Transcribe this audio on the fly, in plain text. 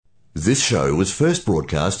This show was first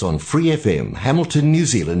broadcast on Free FM, Hamilton, New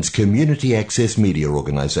Zealand's community access media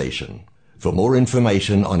organisation. For more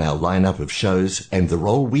information on our lineup of shows and the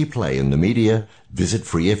role we play in the media, visit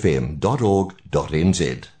freefm.org.nz.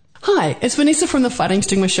 Hi, it's Vanessa from the Fighting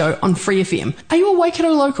Stigma Show on Free FM. Are you a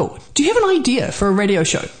Waikato local? Do you have an idea for a radio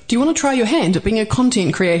show? Do you want to try your hand at being a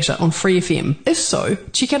content creator on Free FM? If so,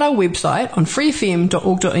 check out our website on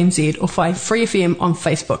freefm.org.nz or find Free FM on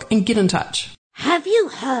Facebook and get in touch. Have you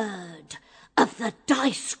heard of the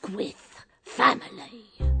Dicewith family?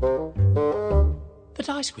 The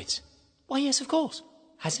Dicewiths? Why, yes, of course.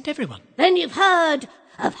 Hasn't everyone? Then you've heard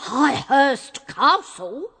of Highhurst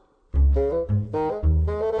Castle?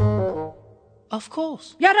 Of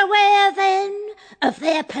course. You're aware, then, of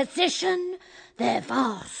their position, their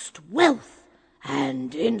vast wealth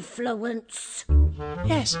and influence?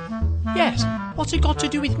 Yes. What's it got to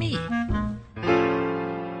do with me?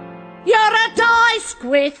 You're a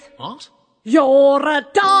Dicewith. What? You're a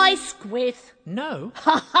Dicewith. No.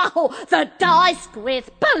 Oh, the Dicewith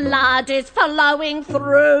blood is flowing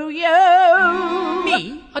through you.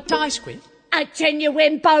 Me? A Dicewith? A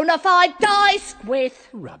genuine bona fide Dicewith.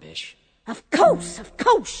 Rubbish. Of course,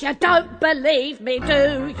 you don't believe me,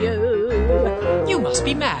 do you? You must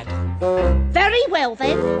be mad. Very well,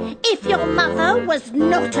 then. If your mother was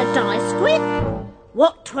not a Dicewith,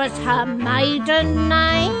 what was her maiden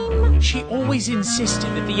name? She always insisted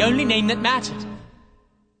that the only name that mattered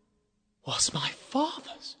was my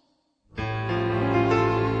father's.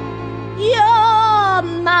 Your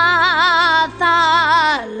mother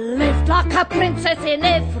lived like a princess in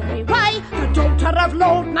every way, the daughter of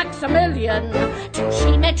Lord Maximilian, till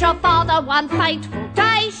she met your father one fateful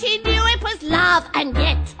day. She knew it was love, and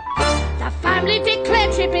yet the family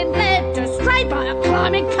declared she'd been led astray by a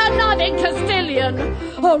climbing, conniving Castilian.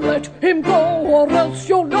 Oh, let him go, or else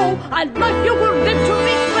you'll know, and life you will live to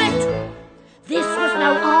regret. This was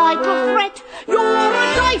no idle threat. You're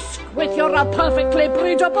a Dicewith, you're a perfectly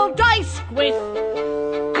breedable Dicewith.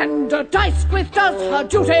 And a Dicewith does her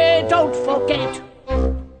duty, don't forget.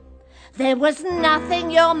 There was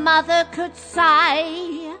nothing your mother could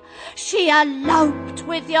say. She eloped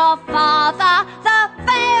with your father the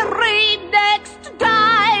very next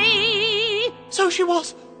day. So she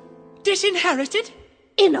was disinherited?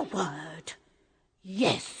 In a word,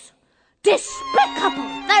 yes.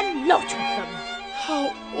 Despicable, the lot of them.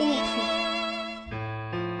 How awful.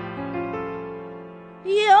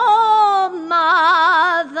 Your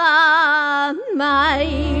mother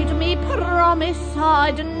made me promise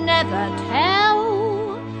I'd never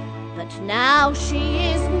tell, but now she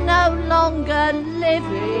is no longer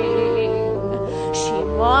living. She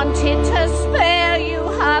wanted to spare you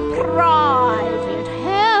her private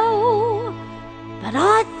hell, but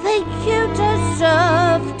I think you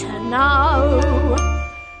deserve to know.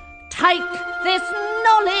 Take this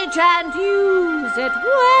knowledge and use it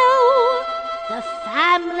well. The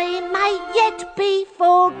family may yet be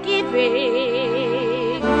forgiving.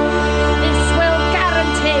 This will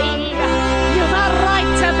guarantee you've a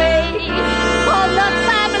right to be on the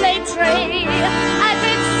family tree, as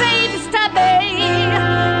it seems to be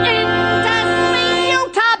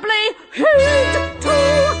indisputably hid to.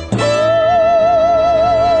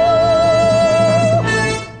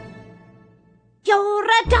 You're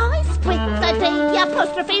a Dicewith,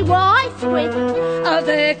 a D''Y''Squith.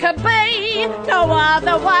 There can be no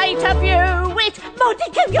other way to view it.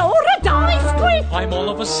 Montague, you're a Dicewith. I'm all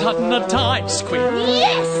of a sudden a Dicewith.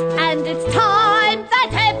 Yes, and it's time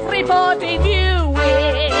that everybody knew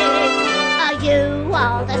it. You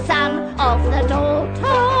are the son of the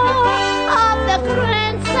daughter, of the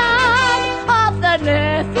grandson, of the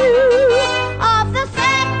nephew, of the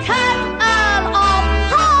second Earl of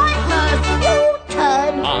Highhurst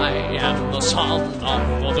Wharton. I am the son of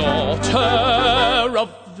the daughter of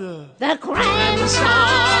the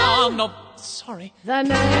grandson of, sorry, the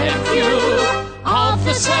nephew of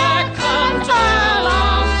the second Earl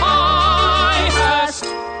of Highhurst.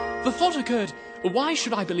 The thought occurred, why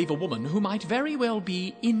should I believe a woman who might very well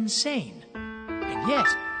be insane? And yet,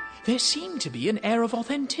 there seemed to be an air of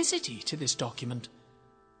authenticity to this document.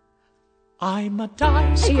 I'm a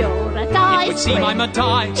Dicewith. You're a Dicewith. It would seem I'm a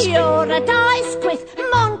Dicewith. You're a Dicewith.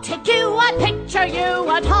 Montague, I picture you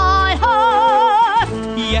at Highhurst.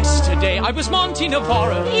 Yesterday I was Monty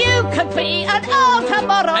Navarro. You could be an Earl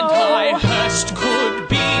tomorrow. And Highhurst could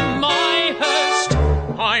be my Hurst.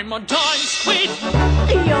 I'm a Dicewith.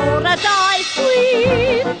 You're a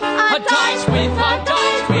Dicewith. A Dicewith, a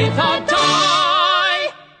Dicewith, a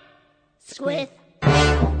Dicewith. Squith.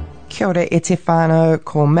 Kia ora, e te whānau,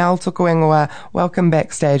 ko Mel tuku ingoa. Welcome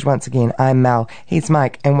backstage once again. I'm Mel, he's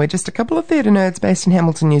Mike, and we're just a couple of theatre nerds based in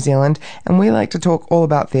Hamilton, New Zealand, and we like to talk all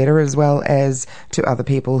about theatre as well as to other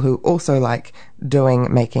people who also like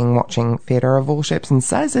doing, making, watching theatre of all shapes and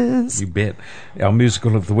sizes. You bet. Our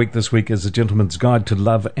musical of the week this week is A Gentleman's Guide to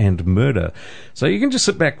Love and Murder. So you can just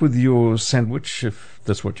sit back with your sandwich, if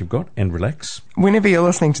that's what you've got, and relax. Whenever you're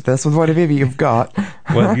listening to this, with whatever you've got.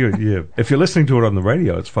 Well, if you're listening to it on the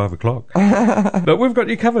radio, it's 5 o'clock. But we've got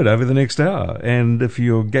you covered over the next hour. And if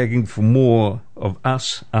you're gagging for more of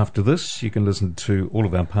us after this, you can listen to all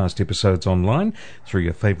of our past episodes online through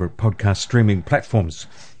your favourite podcast streaming platforms.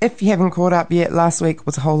 If you haven't caught up yet, last week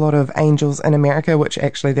was a whole lot of Angels in America, which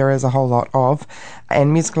actually there is a whole lot of.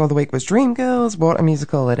 And musical of the week was Dreamgirls. What a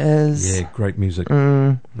musical it is. Yeah, great music.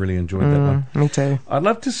 Really enjoyed that one. Me too. I'd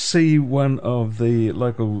love to see one of the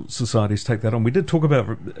local societies take that on. We did talk about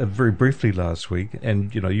it very briefly last week,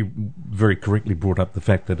 and you very correctly brought up the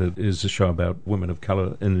fact that it is a show about women of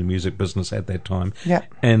colour in the music business at that time. Yeah.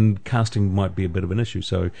 And casting might be a bit of an issue.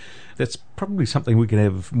 So that's probably something we can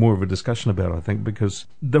have more of a discussion about, I think, because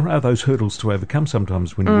there are those hurdles to overcome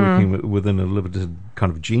sometimes when you're working within a limited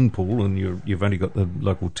kind of gene pool and you've only got the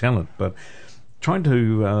local talent. But trying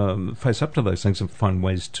to face up to those things and find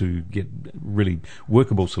ways to get really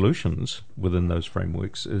workable solutions within those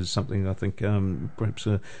frameworks is something I think perhaps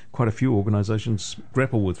quite a few organisations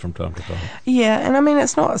grapple with from time to time. Yeah, and I mean,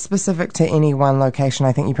 it's not specific to any one location.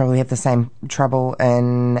 I think you probably have the same trouble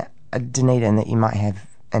in Dunedin that you might have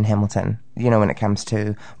in Hamilton, when it comes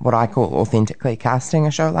to what I call authentically casting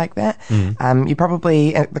a show like that. You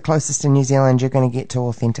probably, the closest in New Zealand you're going to get to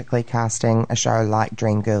authentically casting a show like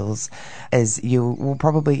Dreamgirls is you will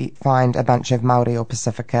probably find a bunch of Māori or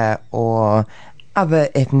Pacifica or other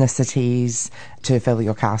ethnicities to fill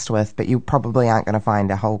your cast with, but you probably aren't going to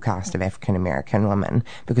find a whole cast of African American women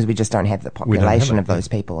because we just don't have the population of those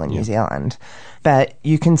people in New Zealand. But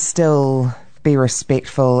you can still be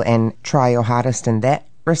respectful and try your hardest in that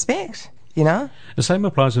respect, The same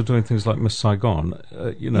applies to doing things like Miss Saigon.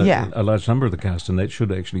 A large number of the cast in that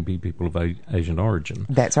should actually be people of Asian origin.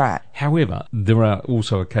 That's right. However, there are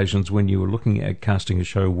also occasions when you are looking at casting a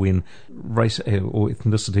show when race or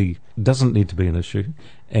ethnicity doesn't need to be an issue,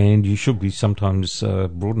 and you should be sometimes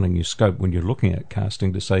broadening your scope when you're looking at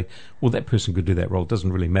casting to say, well, that person could do that role. It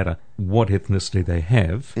doesn't really matter what ethnicity they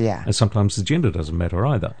have. Yeah. And sometimes the gender doesn't matter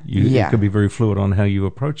either. It could be very fluid on how you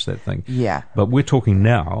approach that thing. Yeah. But we're talking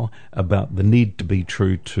now about the need to be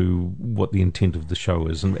true to what the intent of the show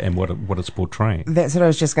is and what it's portraying. That's what I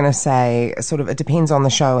was just going to say. Sort of, it depends on the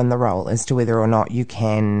show and the role as to whether or not you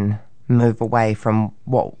can move away from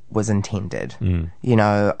what was intended.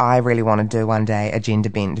 I really want to do one day a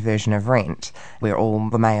gender-bent version of Rent where all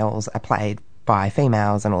the males are played by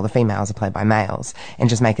females and all the females are played by males and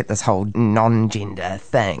just make it this whole non-gender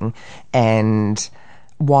thing. And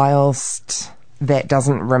whilst that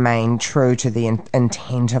doesn't remain true to the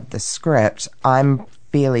intent of the script, I'm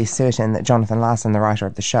fairly certain that Jonathan Larson, the writer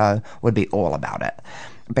of the show, would be all about it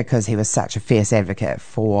because he was such a fierce advocate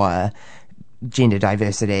for gender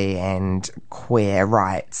diversity and queer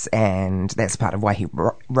rights, and that's part of why he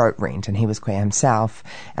wrote Rent, and he was queer himself,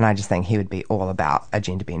 and I just think he would be all about a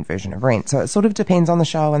gender-bent version of Rent. So it sort of depends on the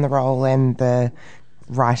show and the role and the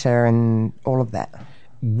writer and all of that.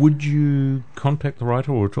 Would you contact the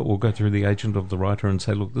writer or go through the agent of the writer and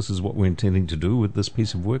say, look, this is what we're intending to do with this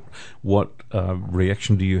piece of work? What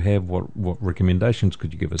reaction do you have? What recommendations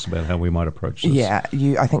could you give us about how we might approach this? Yeah,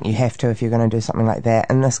 I think you have to if you're going to do something like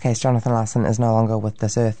that. In this case, Jonathan Larson is no longer with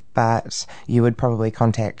this earth, but you would probably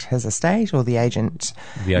contact his estate or the agent.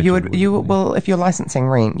 Well, if you're licensing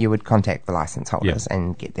Rent, you would contact the license holders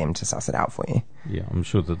and get them to suss it out for you. Yeah, I'm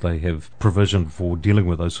sure that they have provision for dealing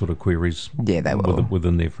with those sort of queries. Yeah, they will.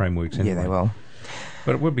 Within their frameworks anyway. Yeah, they will.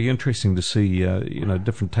 But it would be interesting to see,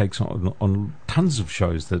 different takes on tons of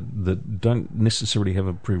shows that don't necessarily have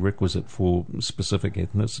a prerequisite for specific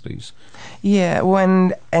ethnicities. Yeah,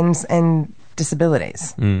 well, and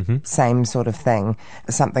disabilities, same sort of thing.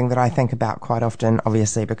 Something that I think about quite often,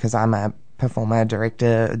 obviously, because I'm a performer,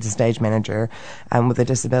 director, stage manager with a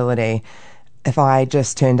disability. If I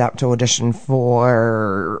just turned up to audition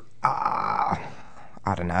for, I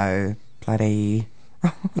don't know, bloody...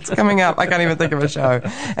 What's coming up? I can't even think of a show.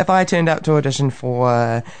 If I turned up to audition for,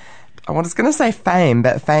 I was going to say Fame,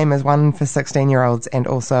 but Fame is one for 16-year-olds and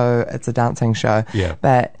also it's a dancing show. Yeah.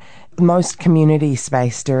 But most community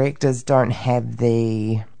space directors don't have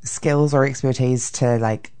the skills or expertise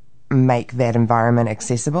to make that environment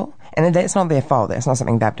accessible. And that's not their fault. That's not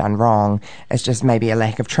something they've done wrong. It's just maybe a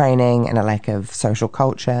lack of training and a lack of social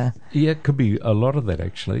culture. Yeah, it could be a lot of that,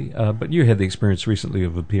 actually. But you had the experience recently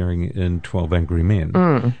of appearing in 12 Angry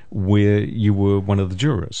Men, where you were one of the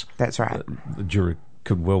jurors. That's right. The juror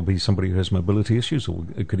could well be somebody who has mobility issues, or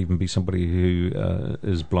it could even be somebody who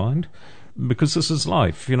is blind. Because this is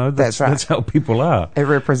life, that's right. That's how people are. It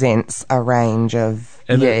represents a range of...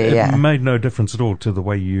 And it made no difference at all to the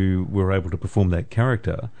way you were able to perform that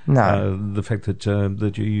character. No. The fact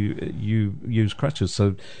that you use crutches.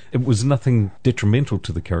 So it was nothing detrimental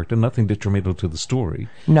to the character, nothing detrimental to the story.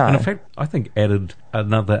 No. And in fact, I think added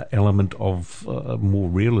another element of more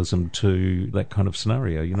realism to that kind of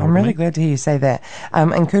scenario. I'm really glad to hear you say that.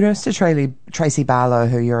 And kudos to Tracy Barlow,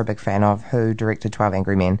 who you're a big fan of, who directed 12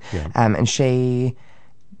 Angry Men. Yeah. And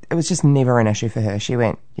it was just never an issue for her. She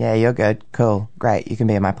went, yeah, you're good, cool, great, you can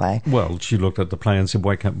be in my play. Well, she looked at the play and said,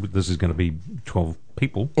 wake up, this is going to be 12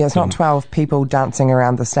 people. Yeah, it's not 12 people dancing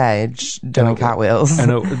around the stage doing cartwheels.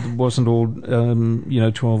 And it wasn't all,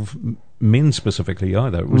 12 men specifically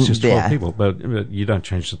either. It was just 12 people. But you don't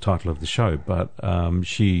change the title of the show. But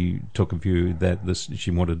she took a view that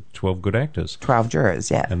she wanted 12 good actors. 12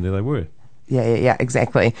 jurors, yeah. And there they were. Yeah,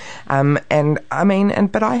 exactly. But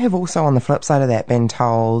I have also, on the flip side of that, been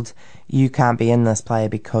told you can't be in this play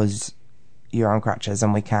because you're on crutches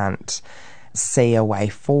and we can't see a way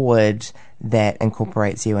forward that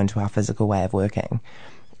incorporates you into our physical way of working.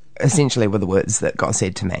 Essentially were the words that got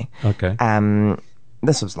said to me. Okay.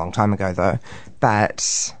 This was a long time ago, though,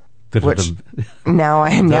 but... So it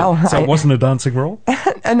wasn't a dancing role?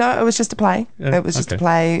 No, it was just a play. It was just a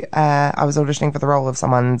play. I was auditioning for the role of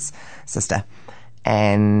someone's sister.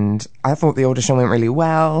 And I thought the audition went really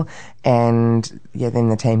well. And then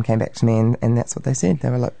the team came back to me and that's what they said. They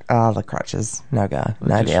were like, the crutches, no go,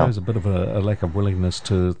 no deal. It shows a bit of a lack of willingness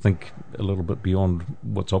to think a little bit beyond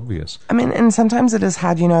what's obvious. I mean, and sometimes it is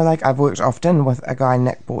hard, I've worked often with a guy,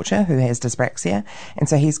 Nick Borcher, who has dyspraxia. And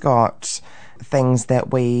so he's got things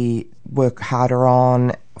that we work harder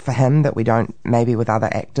on for him that we don't maybe with other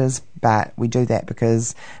actors, but we do that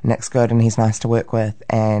because Nick's good and he's nice to work with,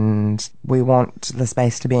 and we want the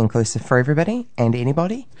space to be inclusive for everybody and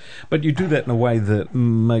anybody. But you do that in a way that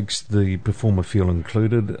makes the performer feel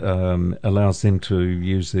included, allows them to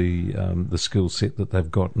use the skill set that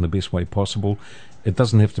they've got in the best way possible. It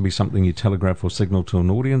doesn't have to be something you telegraph or signal to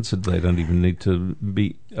an audience. They don't even need to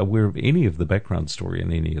be aware of any of the background story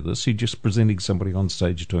in any of this. You're just presenting somebody on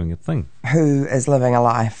stage doing a thing. Who is living a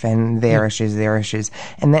life and their issues.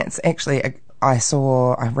 And that's actually... I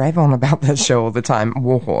rave on about this show all the time,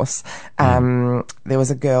 Warhorse.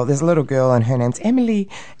 There's a little girl and her name's Emily,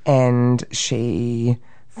 and she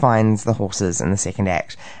finds the horses in the second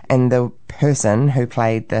act. And the person who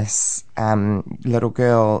played this little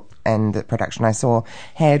girl in the production I saw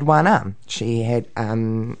had one arm. She had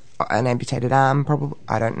an amputated arm, probably.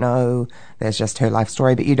 I don't know. That's just her life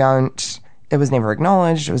story, but it was never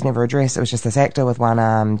acknowledged, it was never addressed. It was just this actor with one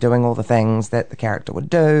arm doing all the things that the character would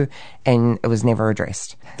do, and it was never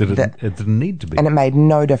addressed. It didn't need to be. And it made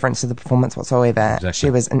no difference to the performance whatsoever.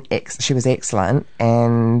 Exactly. She was excellent,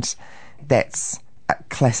 and that's a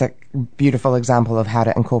classic, beautiful example of how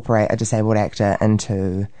to incorporate a disabled actor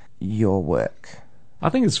into your work. I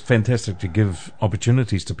think it's fantastic to give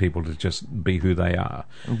opportunities to people to just be who they are.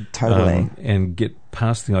 Totally. And get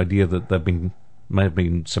past the idea that may have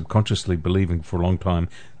been subconsciously believing for a long time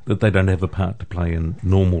that they don't have a part to play in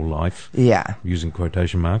normal life, using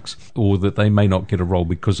quotation marks, or that they may not get a role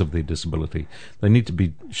because of their disability. They need to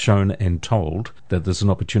be shown and told that there's an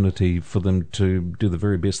opportunity for them to do the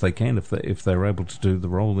very best they can. If they're able to do the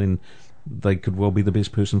role, then they could well be the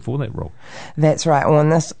best person for that role. That's right. Well,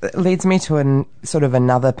 and this leads me to sort of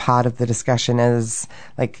another part of the discussion is,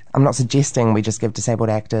 I'm not suggesting we just give disabled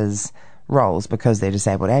actors roles because they're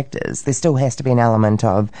disabled actors. There still has to be an element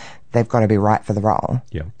of they've got to be right for the role.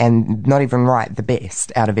 Yeah. And not even right the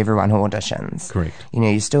best out of everyone who auditions. Correct.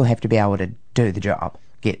 You still have to be able to do the job,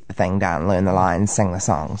 get the thing done, learn the lines, sing the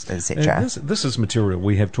songs, etc. This is material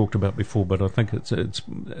we have talked about before, but I think it's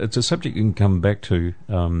a subject you can come back to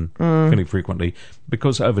fairly frequently,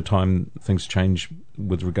 because over time things change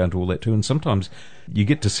with regard to all that too, and sometimes you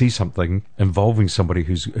get to see something involving somebody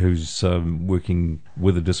who's working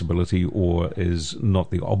with a disability or is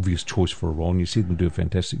not the obvious choice for a role, and you see them do a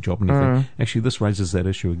fantastic job, and you think, actually, this raises that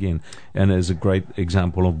issue again, and is a great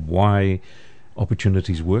example of why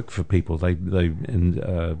opportunities work for people. They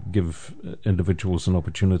give individuals an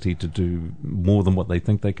opportunity to do more than what they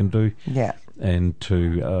think they can do. Yeah. And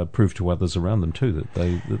to prove to others around them too that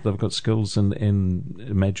they've got skills and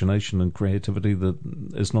imagination and creativity that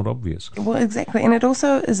is not obvious. Well, exactly. And it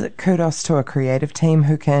also is a kudos to a creative team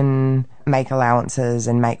who can make allowances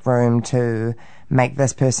and make room to make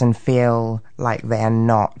this person feel like they're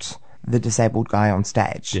not the disabled guy on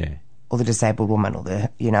stage. Yeah. Or the disabled woman, or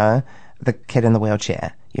the kid in the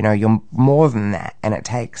wheelchair. You're more than that, and it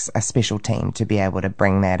takes a special team to be able to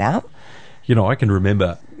bring that out. I can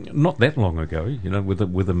remember not that long ago,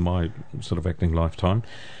 within my sort of acting lifetime,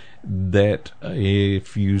 that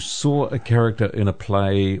if you saw a character in a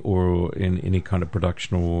play or in any kind of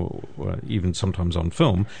production or even sometimes on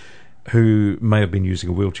film who may have been using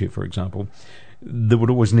a wheelchair, for example, there would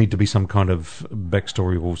always need to be some kind of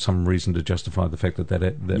backstory or some reason to justify the fact that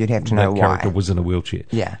you'd have to know character why. was in a wheelchair.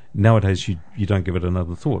 Yeah. Nowadays, you don't give it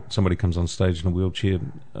another thought. Somebody comes on stage in a wheelchair,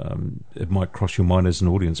 it might cross your mind as an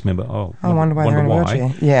audience member, I wonder why they're in a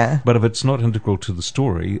wheelchair. Yeah. But if it's not integral to the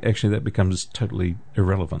story, actually that becomes totally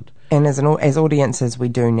irrelevant. And as audiences, we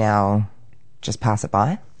do now just pass it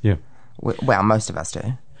by. Yeah. Well, most of us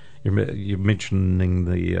do. You're mentioning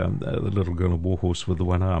the little girl in Warhorse with the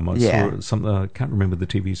one arm. I saw something. I can't remember the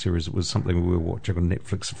TV series. It was something we were watching on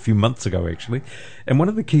Netflix a few months ago, actually. And one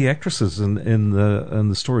of the key actresses in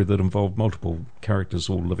the story that involved multiple characters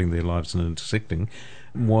all living their lives and intersecting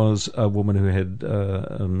was a woman who had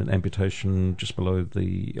an amputation just below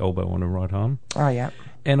the elbow on her right arm. Oh, yeah.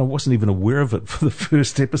 And I wasn't even aware of it for the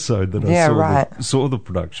first episode that I saw the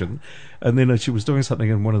production. And then she was doing something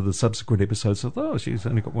in one of the subsequent episodes. I thought, oh, she's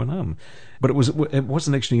only got one arm. But it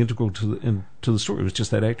wasn't actually integral to the story. It was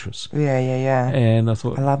just that actress. Yeah. And I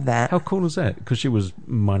thought, I love that. How cool is that? Because she was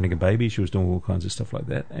minding a baby. She was doing all kinds of stuff like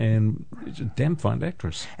that. And she's a damn fine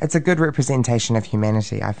actress. It's a good representation of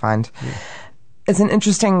humanity, I find. Yeah. It's an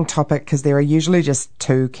interesting topic because there are usually just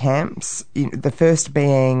two camps. The first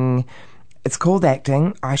being, it's called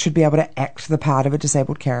acting. I should be able to act the part of a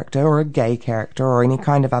disabled character or a gay character or any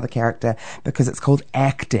kind of other character because it's called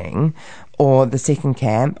acting. Or the second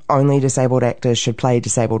camp, only disabled actors should play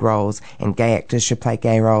disabled roles and gay actors should play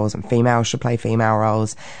gay roles and females should play female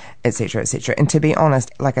roles, etc., etc. And to be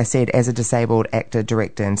honest, like I said, as a disabled actor,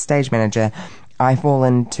 director and stage manager, I fall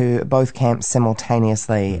into both camps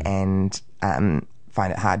simultaneously and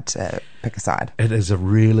find it hard to pick a side. It is a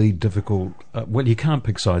really difficult... you can't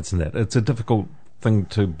pick sides in that. It's a difficult thing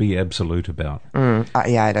to be absolute about.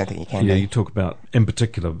 I don't think you can. Yeah, you talk about, in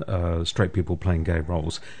particular, straight people playing gay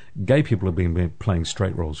roles. Gay people have been playing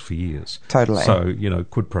straight roles for years. Totally. So,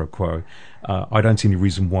 quid pro quo. I don't see any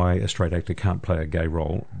reason why a straight actor can't play a gay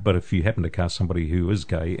role, but if you happen to cast somebody who is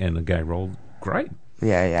gay in a gay role, great.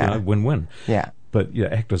 Yeah. Win-win. Yeah. But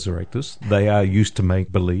actors are actors. They are used to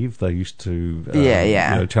make believe. They're used to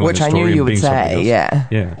telling which a story I knew you would say.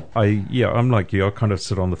 Yeah. I'm like you. I kind of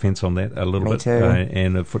sit on the fence on that a little bit,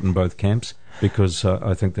 and a foot in both camps because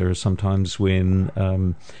I think there are some times when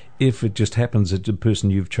if it just happens that the person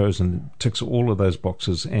you've chosen ticks all of those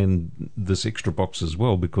boxes and this extra box as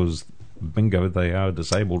well because bingo they are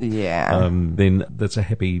disabled. Yeah. Then that's a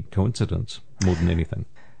happy coincidence more than anything.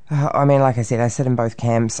 I mean, like I said, I sit in both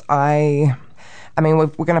camps. I mean, we're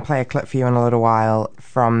going to play a clip for you in a little while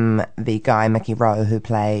from the guy, Mickey Rowe,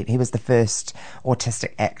 he was the first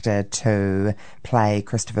autistic actor to play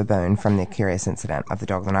Christopher Boone from The Curious Incident of the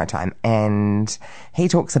Dog of the Night Time. And he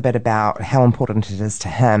talks a bit about how important it is to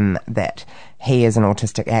him that he is an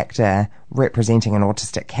autistic actor representing an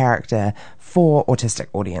autistic character for autistic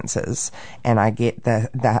audiences. And I get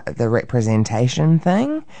the representation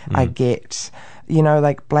thing. I get...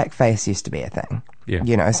 like blackface used to be a thing.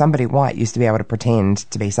 Yeah. Somebody white used to be able to pretend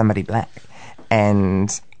to be somebody black.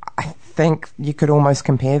 And I think you could almost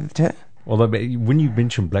compare the two. Although when you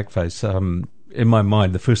mention blackface, in my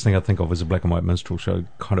mind, the first thing I think of is a black and white minstrel show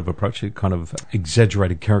kind of approach, it kind of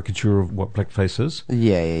exaggerated caricature of what blackface is.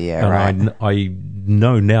 Yeah, and right. I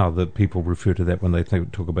know now that people refer to that when they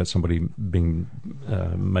talk about somebody being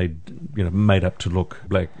made up to look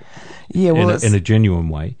black. Yeah, well, in a genuine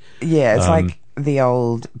way. Yeah, it's like the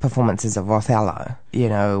old performances of Othello,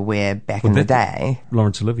 where back in the day...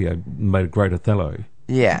 Laurence Olivier made a great Othello.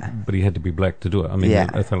 Yeah. But he had to be black to do it. I mean,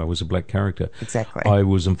 Othello was a black character. Exactly. I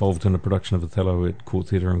was involved in a production of Othello at Court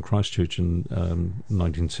Theatre in Christchurch in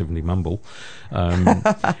 1970 Mumble,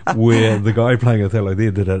 where the guy playing Othello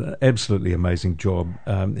there did an absolutely amazing job.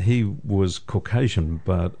 He was Caucasian,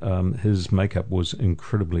 but his makeup was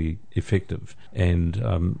incredibly effective, and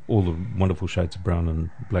all the wonderful shades of brown and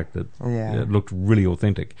black that looked really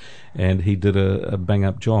authentic, and he did a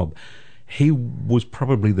bang-up job. he was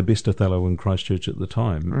probably the best Othello in Christchurch at the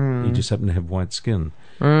time. He just happened to have white skin.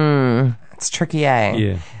 It's tricky, eh?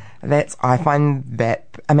 Yeah. I find that,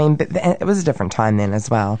 but it was a different time then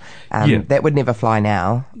as well. That would never fly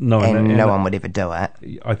now. No one would ever do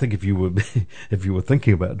it. I think if you were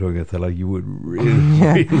thinking about doing Othello, you would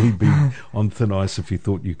really be on thin ice if you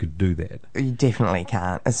thought you could do that. You definitely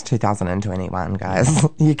can't. It's 2021, guys.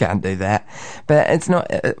 You can't do that. But it's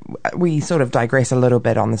not. We sort of digress a little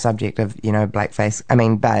bit on the subject of blackface.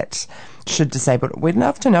 But should disabled? We'd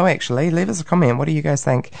love to know. Actually, leave us a comment. What do you guys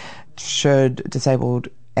think? Should disabled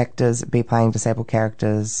actors be playing disabled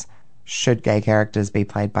characters? Should gay characters be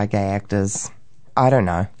played by gay actors? I don't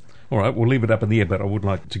know. All right, we'll leave it up in the air, but I would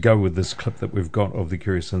like to go with this clip that we've got of the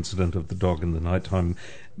curious incident of the dog in the night time.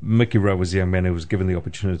 Mickey Rowe was a young man who was given the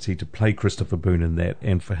opportunity to play Christopher Boone in that,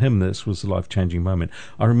 and for him this was a life-changing moment.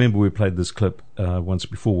 I remember we played this clip once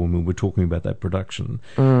before when we were talking about that production,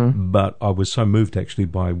 but I was so moved actually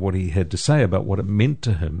by what he had to say about what it meant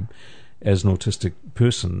to him as an autistic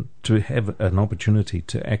person to have an opportunity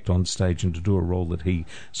to act on stage and to do a role that he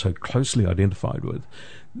so closely identified with.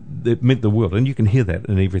 It meant the world, and you can hear that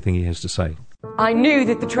in everything he has to say. I knew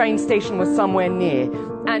that the train station was somewhere near,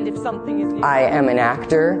 and if something is near... I am an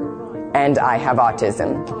actor, and I have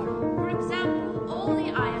autism.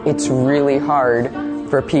 It's really hard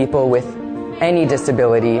for people with any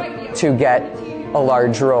disability to get a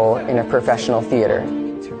large role in a professional theater.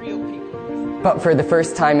 But for the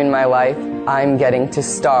first time in my life, I'm getting to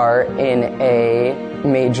star in a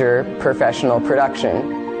major professional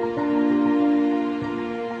production.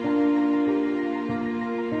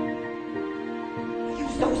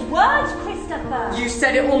 Use those words, Christopher! You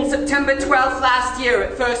said it on September 12th last year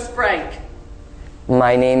at First Break.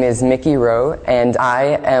 My name is Mickey Rowe, and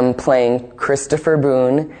I am playing Christopher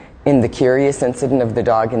Boone in The Curious Incident of the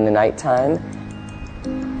Dog in the Nighttime.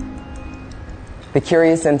 The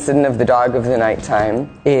Curious Incident of the Dog of the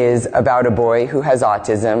Nighttime is about a boy who has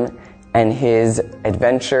autism and his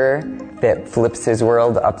adventure that flips his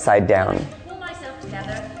world upside down. Pull myself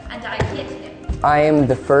together and I hit him. I am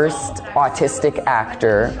the first autistic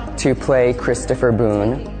actor to play Christopher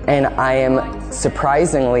Boone, and I am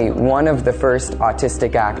surprisingly one of the first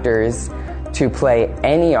autistic actors to play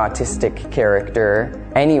any autistic character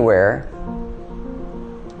anywhere.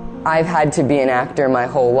 I've had to be an actor my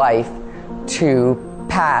whole life to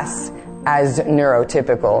pass as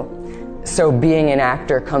neurotypical. So being an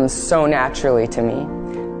actor comes so naturally to me.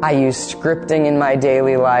 I use scripting in my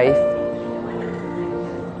daily life.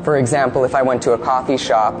 For example, if I went to a coffee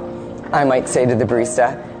shop, I might say to the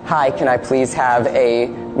barista, "Hi, can I please have a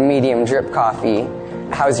medium drip coffee?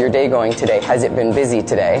 How's your day going today? Has it been busy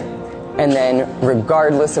today?" And then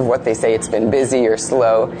regardless of what they say, it's been busy or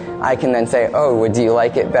slow, I can then say, "Oh, do you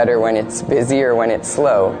like it better when it's busy or when it's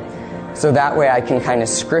slow?" So that way I can kind of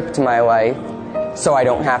script my life so I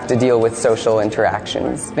don't have to deal with social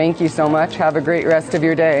interactions. Thank you so much. Have a great rest of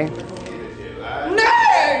your day.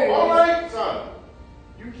 No! All right, son.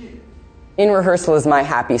 You keep it. In rehearsal is my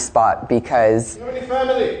happy spot because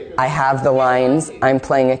I have the lines, I'm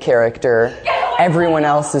playing a character, everyone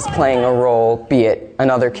else is playing a role, be it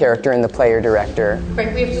another character in the play or director.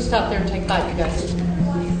 Frank, we have to stop there and take 5, you guys.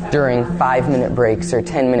 During 5-minute breaks or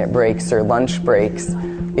 10-minute breaks or lunch breaks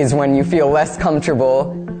is when you feel less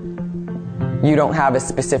comfortable. You don't have a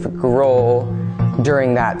specific role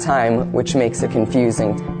during that time, which makes it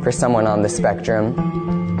confusing for someone on the spectrum.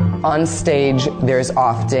 On stage, there's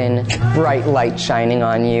often bright light shining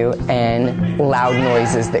on you and loud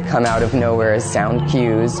noises that come out of nowhere as sound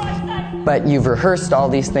cues. But you've rehearsed all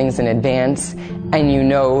these things in advance, and you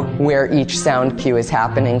know where each sound cue is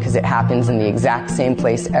happening because it happens in the exact same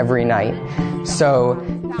place every night. So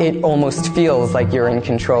it almost feels like you're in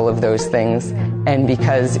control of those things, and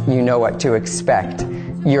because you know what to expect,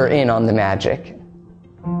 you're in on the magic.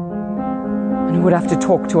 And we would have to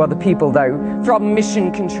talk to other people, though, from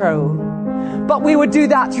mission control. But we would do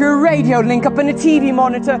that through a radio link up and a TV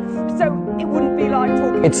monitor, so it wouldn't be like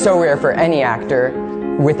talking... It's so rare for any actor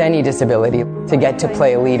with any disability to get to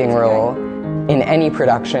play a leading role in any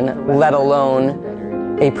production, let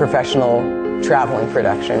alone a professional traveling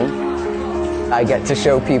production. I get to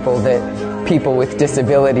show people that people with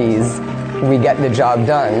disabilities, we get the job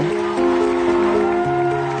done.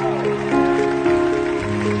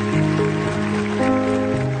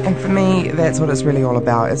 And for me, that's what it's really all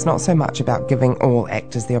about. It's not so much about giving all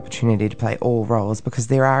actors the opportunity to play all roles, because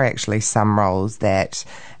there are actually some roles that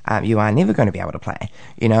you are never going to be able to play.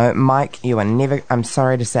 You know, Mike, I'm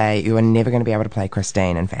sorry to say, you are never going to be able to play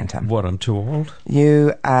Christine in Phantom. What, I'm too old?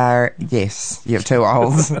 You are, yes, you're too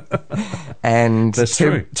old. And that's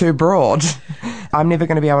true. Too broad. I'm never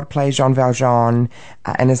going to be able to play Jean Valjean,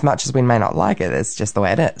 and as much as we may not like it, it's just the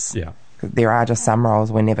way it is. Yeah. There are just some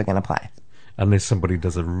roles we're never going to play. Unless somebody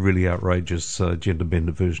does a really outrageous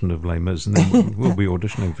gender-bended version of Les Mis, and then we'll be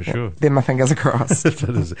auditioning for sure. Then my fingers are crossed.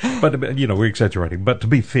 But we're exaggerating. But to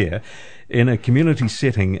be fair, in a community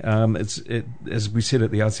setting, as we said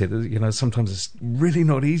at the outset, sometimes it's really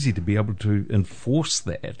not easy to be able to enforce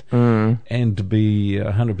that and to be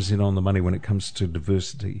 100% on the money when it comes to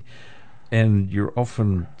diversity. And you're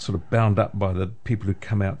often sort of bound up by the people who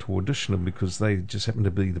come out to audition them because they just happen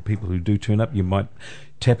to be the people who do turn up. You might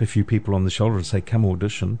tap a few people on the shoulder and say, come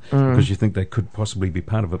audition, because you think they could possibly be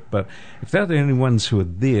part of it. But if they're the only ones who are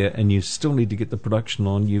there and you still need to get the production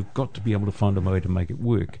on, you've got to be able to find a way to make it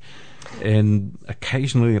work. And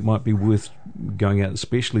occasionally it might be worth going out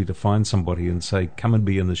especially to find somebody and say, come and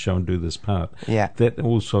be in the show and do this part. Yeah. That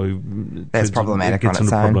also... That's problematic on its own. It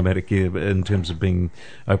gets into problematic, in terms of being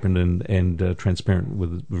open and transparent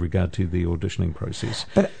with regard to the auditioning process.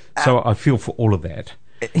 But, so I feel for all of that.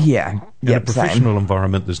 Yeah. In a professional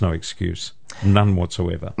environment, there's no excuse. None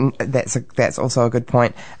whatsoever. That's also a good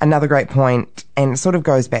point. Another great point, and it sort of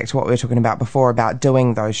goes back to what we were talking about before about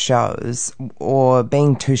doing those shows or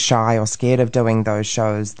being too shy or scared of doing those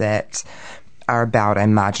shows that are about a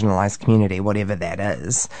marginalised community, whatever that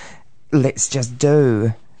is. Let's just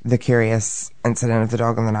do The Curious Incident of the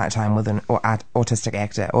Dog in the Nighttime with an autistic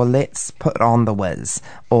actor, or let's put on The Wiz,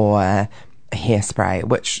 or Hairspray,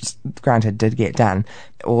 which granted did get done,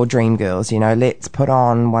 or Dreamgirls. Let's put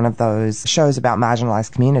on one of those shows about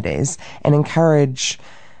marginalised communities and encourage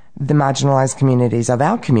the marginalised communities of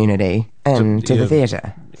our community into the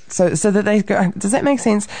theatre. So that they go, does that make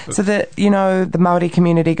sense? So that, the Māori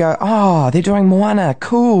community go, oh, they're doing Moana,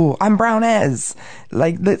 cool, I'm brown as.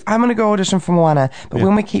 I'm going to go audition for Moana. But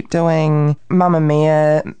when we keep doing Mamma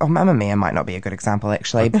Mia might not be a good example,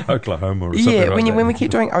 actually. Oklahoma or something like that. When we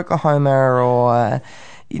keep doing Oklahoma or,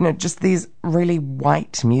 just these really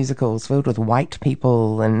white musicals filled with white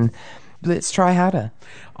people, and let's try harder.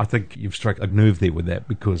 I think you've struck a nerve there with that,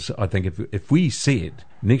 because I think if we said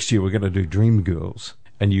next year we're going to do Dreamgirls,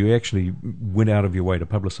 and you actually went out of your way to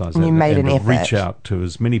publicise that, you made an effort, reach out to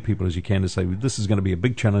as many people as you can to say, this is going to be a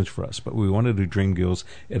big challenge for us, but we want to do Dreamgirls.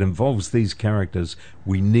 It involves these characters.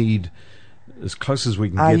 We need, as close as we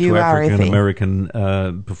can get to African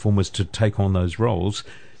American performers to take on those roles.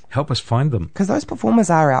 Help us find them. Because those performers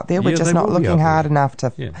are out there. We're just not looking hard enough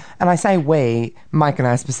to... Yeah. And I say we, Mike and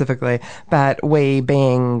I specifically, but we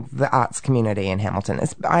being the arts community in Hamilton.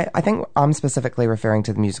 I think I'm specifically referring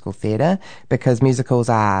to the musical theatre, because musicals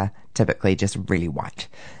are typically just really white.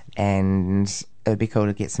 And it would be cool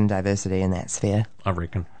to get some diversity in that sphere. I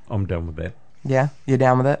reckon. I'm down with that. Yeah? You're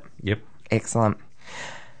down with it? Yep. Excellent.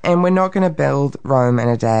 And we're not going to build Rome in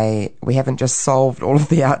a day. We haven't just solved all of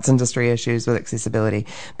the arts industry issues with accessibility,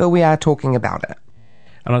 but we are talking about it.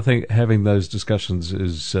 And I think having those discussions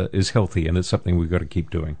is healthy, and it's something we've got to keep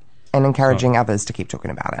doing. And encouraging others to keep talking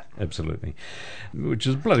about it. Absolutely. Which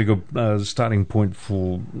is a bloody good starting point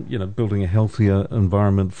for, building a healthier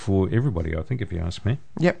environment for everybody, I think, if you ask me.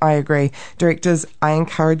 Yep, I agree. Directors, I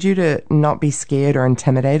encourage you to not be scared or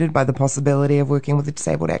intimidated by the possibility of working with a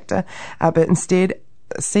disabled actor, but instead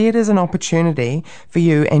see it as an opportunity for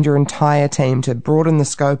you and your entire team to broaden the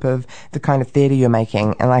scope of the kind of theatre you're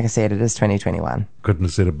making. And like I said, it is 2021. Couldn't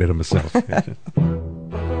have said it better myself.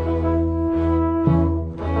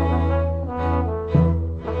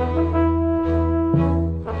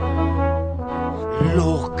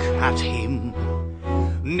 Look at him,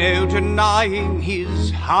 no denying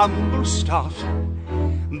his humble start,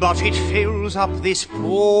 but it fills up this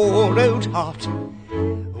poor old heart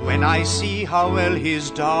when I see how well he's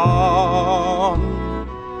done.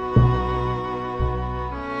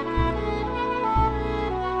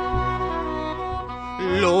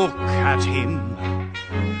 Look at him,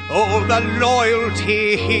 oh, the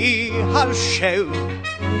loyalty he has shown,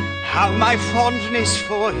 how my fondness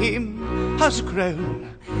for him has grown,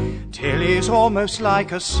 till he's almost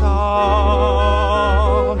like a son.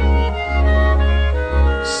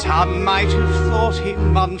 Some might have thought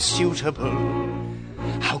him unsuitable,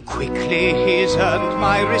 how quickly he's earned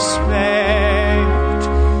my respect.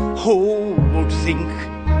 Who would think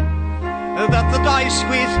that the dice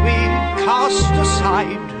with me cast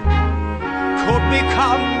aside could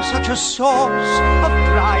become such a source of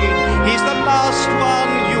pride? He's the last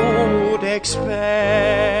one you'd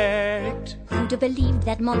expect. Who'd have believed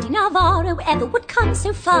that Monty Navarro ever would come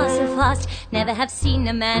so far, so fast? Never have seen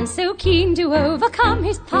a man so keen to overcome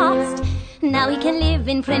his past. Now he can live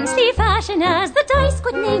in princely fashion as the dice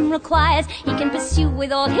good name requires. He can pursue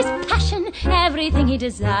with all his passion everything he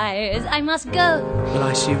desires. I must go. Will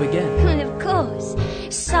I see you again? Of course.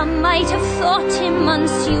 Some might have thought him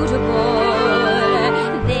unsuitable.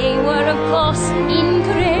 They were, of course,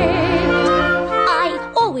 incorrect.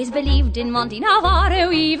 I always believed in Monty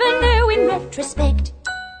Navarro, even though in retrospect,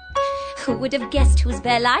 who would have guessed whose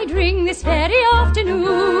bell I'd ring this very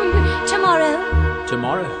afternoon? Tomorrow.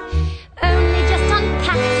 Only just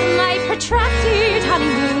unpacked my protracted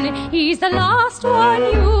honeymoon. He's the last one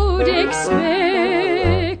you'd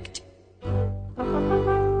expect.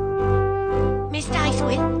 Miss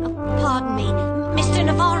Dicewith, pardon me, Mr.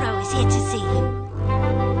 Navarro is here to see you.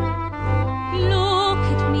 Look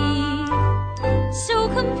at me, so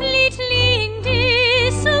completely in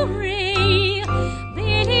disarray,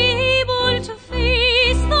 barely able to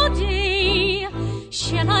face the day.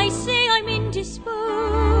 Shall I say I'm indisposed?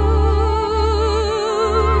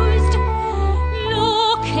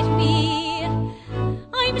 Look at me,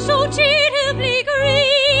 I'm so terribly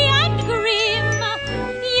grey and grim,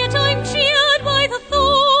 yet I'm cheered by the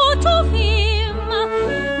thought of him,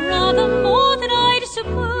 rather more than I'd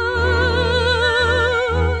supposed.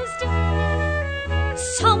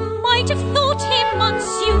 Some might have thought him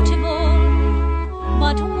unsuitable,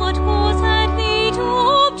 but what cause had they to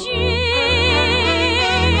object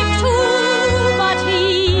to? But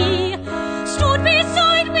he stood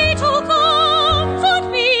beside me to comfort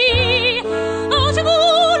me. Out of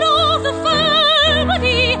all of the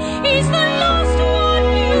family, he's the last one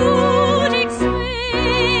you'd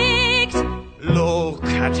expect. Look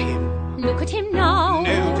at him. Look at him now.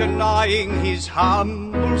 No denying his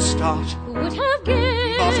humble start. Who would have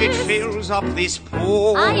guessed? But it fills up this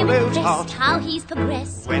poor I am old impressed heart how he's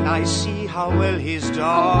progressed. when I see how well he's done.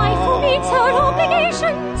 A wife who meets her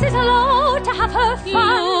obligations is allowed to have her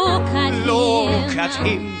fun. Look at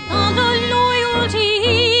him. All the loyalty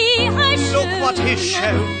he has shown. Look what he's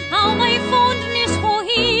shown. How my fondness for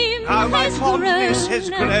him How my has fondness grown. has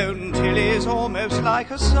grown till he's almost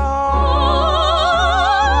like a son.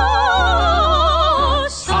 Oh,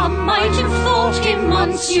 some might have thought him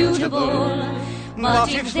unsuitable,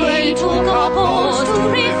 but if they took a pause to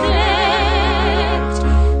reflect,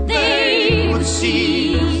 they would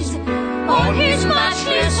seize on his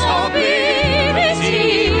matchless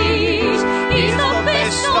abilities. He's the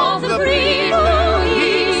best of the breed, though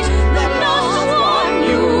he's the last one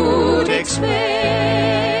you'd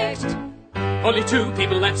expect. Only two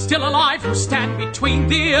people left still alive who stand between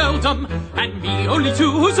the earldom and me. Only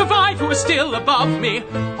two who survive who are still above me.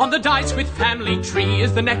 On the Dicewith family tree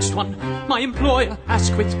is the next one, my employer,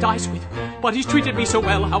 Asquith Dicewith. But he's treated me so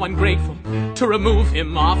well, how I'm grateful to remove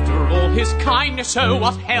him after all his kindness. Oh,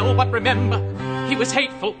 what hell, but remember, he was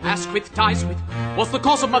hateful. Asquith Dicewith was the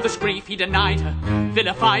cause of mother's grief. He denied her,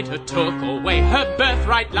 vilified her, took away her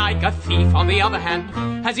birthright like a thief. On the other hand,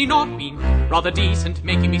 has he not been rather decent,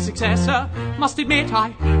 making me successor? Must admit, I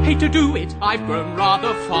hate to do it. I've grown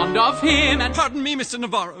rather fond of him and... Pardon me, Mr.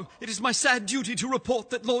 Navarro. It is my sad duty to report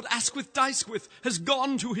that Lord Asquith Dicewith has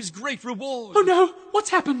gone to his great reward. Oh no, what's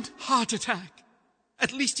happened? Heart attack.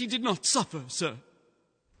 At least he did not suffer, sir.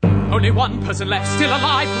 Only one person left still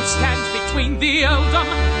alive who stands between the earldom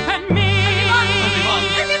and me.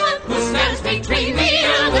 Anyone who stands between the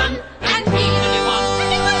earldom and me.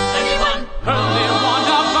 Anyone. Only one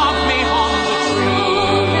above me on the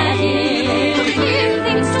tree.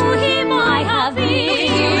 Things to him I have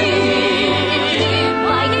been.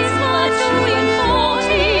 By his virtue and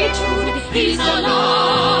fortitude, he's the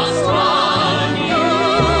last one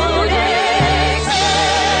you'd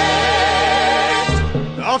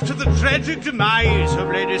expect. After the tragic demise of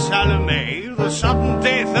Lady Salome, the sudden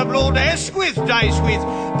death of Lord Asquith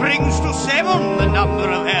Dicewith brings to 7 the number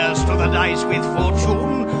of heirs to the Dicewith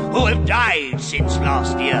fortune who have died since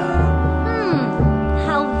last year.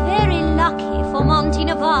 How very lucky for Monty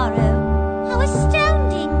Navarro. How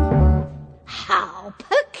astounding. How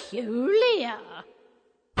peculiar.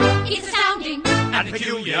 It's astounding. And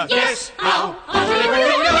peculiar. Yes, how utterly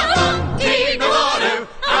peculiar. Monty Navarro,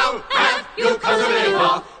 how have you come to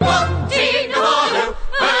live? Monty Navarro,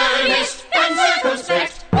 earnest and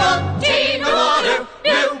circumspect. Monty Navarro,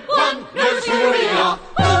 no one knows who we are.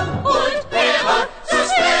 Who would ever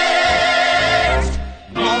suspect?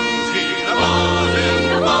 Monty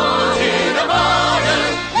Navarro, Monty Navarro,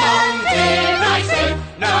 Monty Dicewith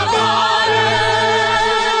Navarro.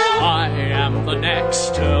 I am the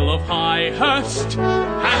next Earl of Highhurst,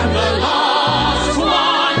 and the last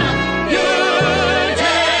one you'd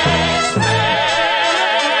expect.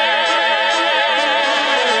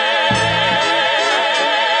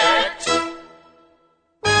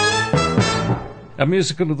 Our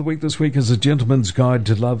musical of the week this week is A Gentleman's Guide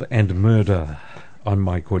to Love and Murder. I'm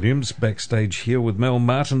Mike Williams, backstage here with Mel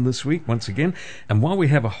Martin this week once again. And while we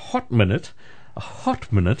have a hot minute,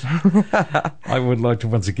 I would like to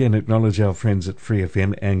once again acknowledge our friends at Free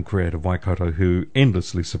FM and Creative Waikato who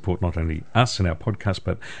endlessly support not only us and our podcast,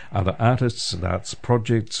 but other artists and arts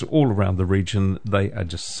projects all around the region. They are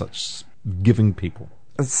just such giving people.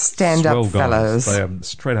 Stand-up fellows. They are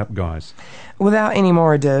straight-up guys. Without any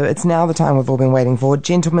more ado, it's now the time we've all been waiting for.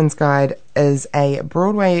 Gentleman's Guide is a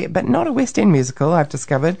Broadway, but not a West End musical, I've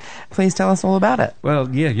discovered. Please tell us all about it.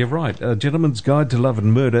 Well, yeah, you're right. A Gentleman's Guide to Love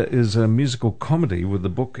and Murder is a musical comedy with the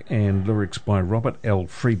book and lyrics by Robert L.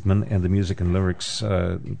 Friedman, and the music and lyrics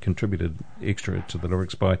contributed extra to the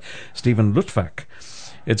lyrics by Stephen Luttwak.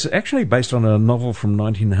 It's actually based on a novel from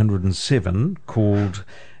 1907 called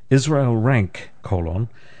Israel Rank,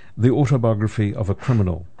 The Autobiography of a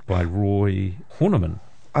Criminal by Roy Horniman.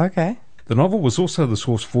 Okay. The novel was also the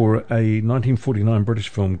source for a 1949 British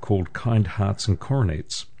film called Kind Hearts and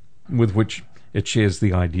Coronets, with which it shares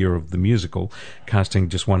the idea of the musical, casting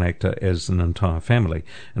just one actor as an entire family,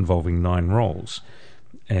 involving 9 roles.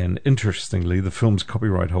 And interestingly, the film's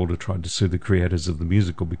copyright holder tried to sue the creators of the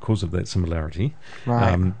musical because of that similarity.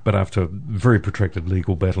 Right. But after a very protracted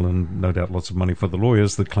legal battle and no doubt lots of money for the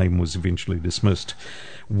lawyers, the claim was eventually dismissed.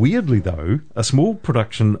 Weirdly, though, a small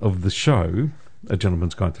production of the show, A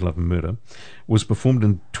Gentleman's Guide to Love and Murder, was performed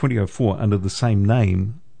in 2004 under the same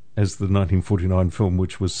name as the 1949 film,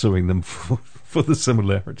 which was suing them for the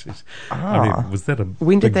similarities. I mean, was that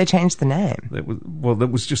when did they change the name?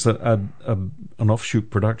 That was just an offshoot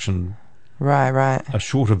production. Right. A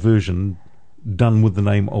shorter version done with the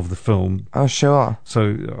name of the film. Oh, sure.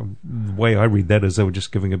 So the way I read that is they were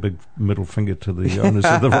just giving a big middle finger to the owners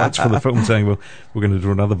of the rights for the film, saying, well, we're going to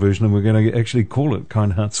do another version and we're going to actually call it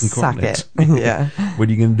Kind Hearts and Coronets. Suck it. Yeah. What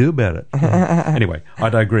are you going to do about it? Anyway,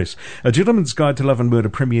 I digress. A Gentleman's Guide to Love and Murder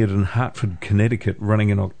premiered in Hartford, Connecticut, running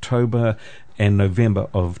in October and November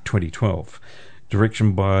of 2012.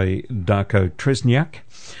 Direction by Darko Tresniak.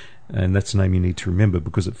 And that's a name you need to remember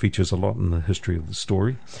because it features a lot in the history of the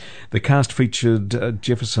story. The cast featured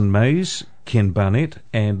Jefferson Mays, Ken Barnett,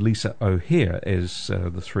 and Lisa O'Hare as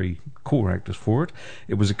the 3 core actors for it.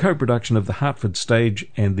 It was a co-production of the Hartford Stage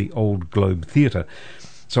and the Old Globe Theatre.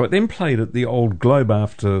 So it then played at the Old Globe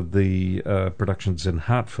after the productions in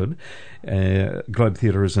Hartford. Globe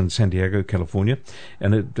Theatre is in San Diego, California,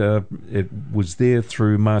 and it was there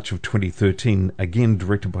through March of 2013, again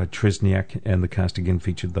directed by Tresniak, and the cast again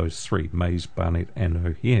featured those 3, Mays, Barnett and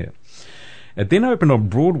O'Hare. It then opened on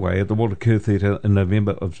Broadway at the Walter Kerr Theatre in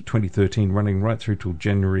November of 2013, running right through till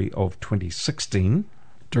January of 2016.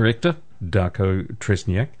 Director Darko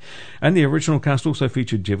Tresniak, and the original cast also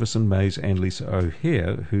featured Jefferson Mays and Lisa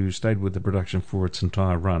O'Hare, who stayed with the production for its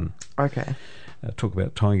entire run. Okay. Talk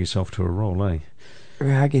about tying yourself to a role, eh?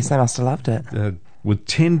 I guess they must have loved it. With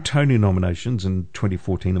 10 Tony nominations in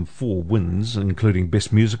 2014 and 4 wins, including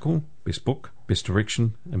Best Musical, Best Book, Best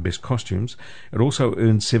Direction and Best Costumes. It also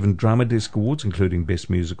earned 7 Drama Desk Awards, including Best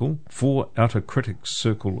Musical, 4 Outer Critics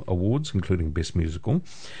Circle Awards, including Best Musical,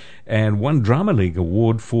 and 1 Drama League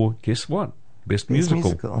Award for, guess what? Best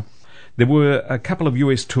Musical. There were a couple of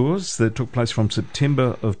US tours that took place from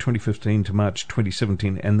September of 2015 to March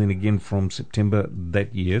 2017, and then again from September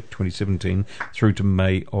that year, 2017, through to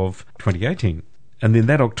May of 2018. And then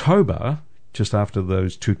that October, just after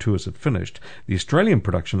those 2 tours had finished, the Australian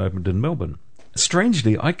production opened in Melbourne.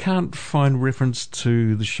 Strangely, I can't find reference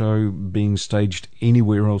to the show being staged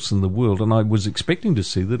anywhere else in the world, and I was expecting to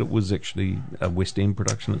see that it was actually a West End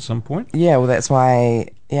production at some point. Yeah, well, that's why,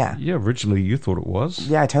 yeah. Yeah, originally you thought it was.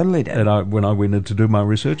 Yeah, I totally did. And when I went in to do my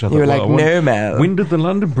research, I thought, you were like, no, Mel. When did the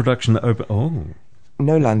London production open? Oh.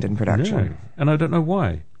 No London production. No, and I don't know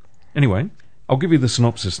why. Anyway, I'll give you the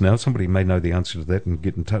synopsis now. Somebody may know the answer to that and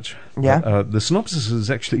get in touch. Yeah. The synopsis is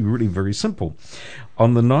actually really very simple.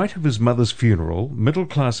 On the night of his mother's funeral,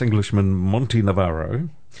 middle-class Englishman Monty Navarro,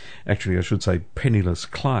 actually I should say penniless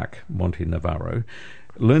Clark Monty Navarro,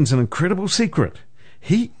 learns an incredible secret.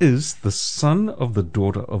 He is the son of the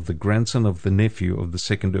daughter of the grandson of the nephew of the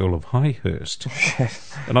second Earl of Highhurst.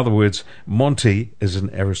 In other words, Monty is an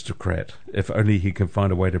aristocrat. If only he can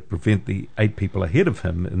find a way to prevent the 8 people ahead of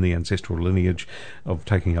him in the ancestral lineage of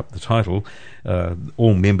taking up the title,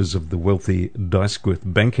 all members of the wealthy Dysquith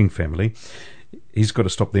banking family. He's got to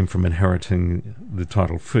stop them from inheriting the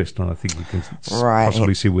title first, and I think you can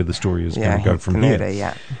possibly see where the story is going to go from here.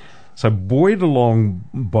 Yeah. So buoyed along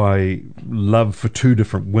by love for 2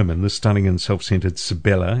 different women, the stunning and self-centered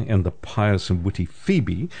Sibella and the pious and witty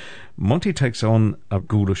Phoebe, Monty takes on a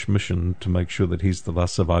ghoulish mission to make sure that he's the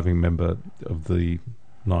last surviving member of the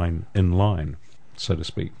 9 in line. so to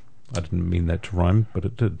speak. I didn't mean that to rhyme, but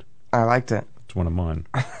it did. I liked it. It's one of mine.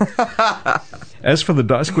 As for the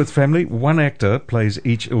Dysquith family, one actor plays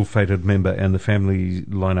each ill-fated member, and the family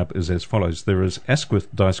lineup is as follows. There is Asquith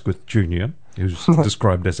Dysquith Jr., who's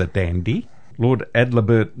described as a dandy. Lord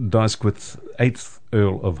Adalbert Dysquith, 8th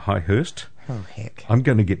Earl of Highhurst. Oh, heck. I'm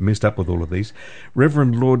going to get messed up with all of these.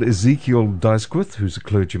 Reverend Lord Ezekiel Dysquith, who's a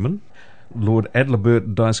clergyman. Lord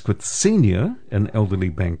Adalbert Dysquith Sr., an elderly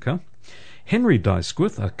banker. Henry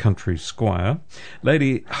Dysquith, a country squire.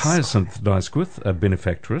 Lady Hyacinth Dysquith, a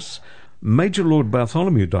benefactress. Major Lord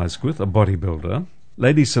Bartholomew Dysquith, a bodybuilder.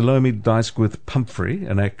 Lady Salome Dysquith Pumphrey,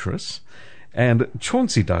 an actress. And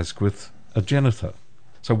Chauncey Dysquith, a janitor.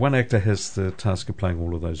 So one actor has the task of playing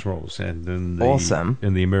all of those roles. And in the, awesome.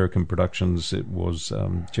 In the American productions, it was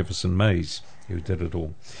Jefferson Mays who did it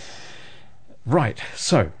all. Right,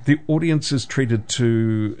 so the audience is treated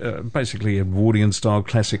to basically Edwardian-style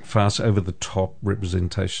classic farce, over-the-top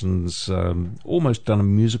representations, almost done a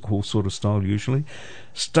musical sort of style usually,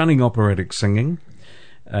 stunning operatic singing,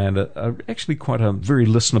 and actually quite a very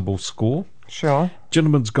listenable score. Sure.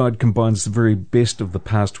 Gentleman's Guide combines the very best of the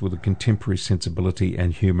past with a contemporary sensibility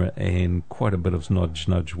and humour and quite a bit of nudge,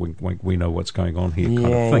 nudge, wink, wink, we know what's going on here kind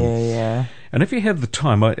of thing. Yeah. And if you have the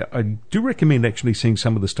time, I do recommend actually seeing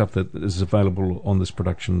some of the stuff that is available on this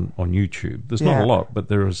production on YouTube. There's not a lot, but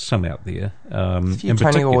there is some out there. A few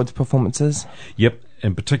Tony Awards performances. Yep.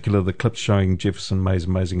 In particular, the clips showing Jefferson May's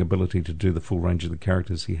amazing ability to do the full range of the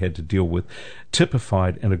characters he had to deal with,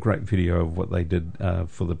 typified in a great video of what they did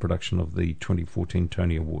for the production of the 2014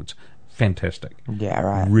 Tony Awards. Fantastic. Yeah,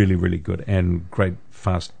 right. Really, really good. And great,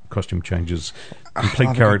 fast costume changes.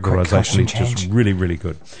 Complete characterization is just really, really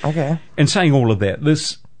good. Okay. And saying all of that,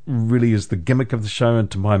 this really is the gimmick of the show, and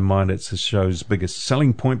to my mind, it's the show's biggest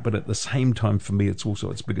selling point, but at the same time, for me, it's also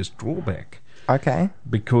its biggest drawback. Okay.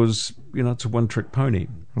 Because, it's a one-trick pony.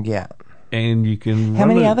 Yeah. And you can... How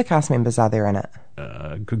many other cast members are there in it?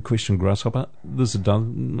 Good question, Grasshopper. There's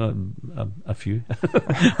a few.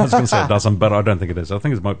 I was going to say a dozen, but I don't think it is. I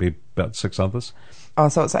think it might be about 6 others. Oh,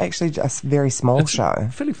 so it's actually just a very small show. A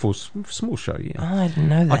fairly small show, yeah. Oh, I didn't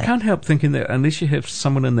know that. I can't help thinking that unless you have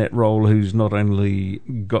someone in that role who's not only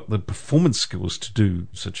got the performance skills to do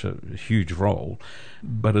such a huge role,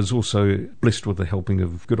 but is also blessed with the helping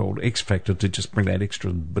of good old X Factor to just bring that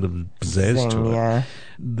extra bit of pizzazz to it, yeah.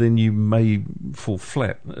 Then you may fall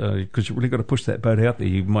flat because you've really got to push that boat out there.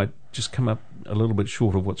 You might just come up a little bit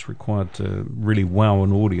short of what's required to really wow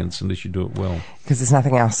an audience unless you do it well. Because there's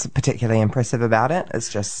nothing else particularly impressive about it. It's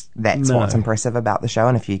just that's what's impressive about the show,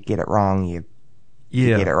 and if you get it wrong, you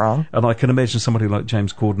get it wrong. And I can imagine somebody like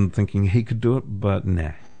James Corden thinking he could do it, but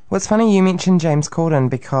nah. Well, it's funny you mentioned James Corden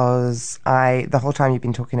because the whole time you've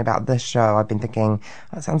been talking about this show, I've been thinking,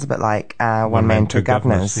 it sounds a bit like One Man, Two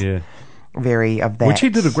Governors. Yeah. Very of that. Which he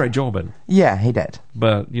did a great job in. Yeah, he did.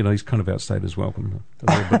 But, he's kind of outstayed his welcome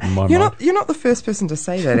a little bit in my mind. You're not the first person to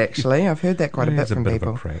say that, actually. I've heard that quite a bit from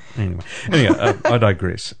people. Of a crap. Anyway, I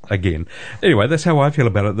digress again. Anyway, that's how I feel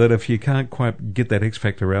about it, that if you can't quite get that X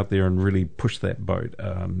Factor out there and really push that boat,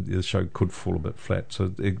 the show could fall a bit flat.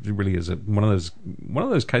 So it really is one of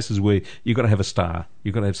those cases where you've got to have a star.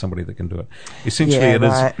 You've got to have somebody that can do it. Essentially,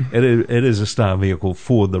 it is a star vehicle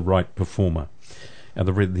for the right performer. And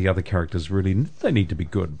the other characters really, they need to be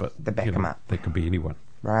good, but they back them up. They could be anyone.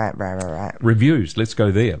 Right. Reviews, let's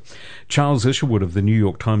go there. Charles Isherwood of the New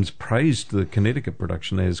York Times praised the Connecticut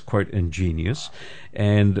production as, quote, ingenious,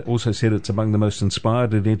 and also said it's among the most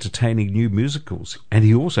inspired and entertaining new musicals. And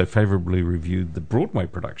he also favourably reviewed the Broadway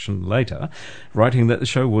production later, writing that the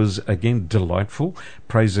show was, again, delightful,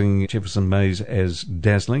 praising Jefferson Mays as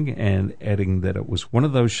dazzling, and adding that it was one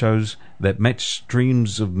of those shows that matched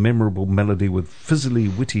streams of memorable melody with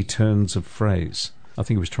fizzily, witty turns of phrase. I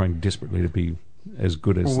think he was trying desperately to be as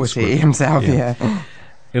good as witty himself, yeah.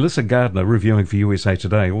 Alyssa Gardner, reviewing for USA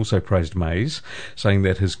Today, also praised Mays, saying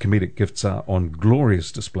that his comedic gifts are on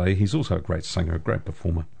glorious display. He's also a great singer, a great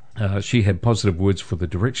performer. She had positive words for the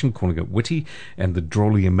direction, calling it witty, and the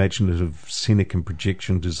drolly imaginative scenic and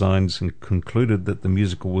projection designs, and concluded that the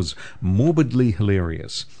musical was morbidly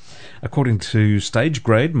hilarious. According to Stage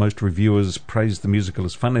Grade, most reviewers praised the musical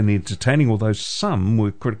as fun and entertaining, although some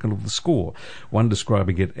were critical of the score, one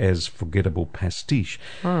describing it as forgettable pastiche.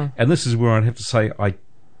 And this is where I'd have to say I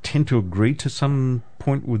tend to agree to some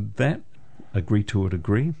point with that. Agree to a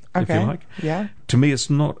degree, if you like. Yeah. To me, it's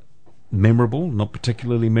not memorable, not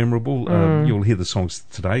particularly memorable. You'll hear the songs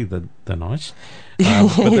today, they're nice.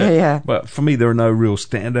 But for me, there are no real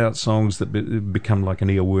standout songs that become like an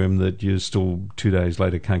earworm that you still 2 days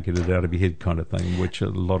later can't get it out of your head kind of thing, which a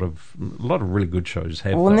lot of really good shows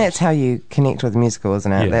have. Well, and that's how you connect with the musical,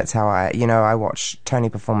 isn't it? Yeah. That's how I watch Tony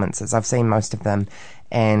performances. I've seen most of them,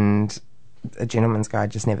 and A Gentleman's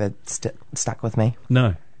Guide just never stuck with me.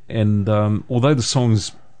 No. And although the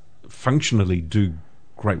songs functionally do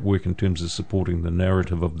great work in terms of supporting the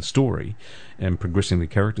narrative of the story and progressing the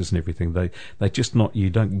characters and everything, they just not,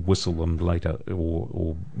 you don't whistle them later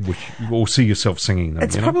or see yourself singing them.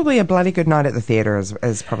 It's probably a bloody good night at the theatre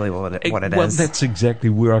is probably what it is. Well, that's exactly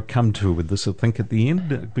where I come to with this, I think, at the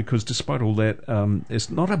end, because despite all that,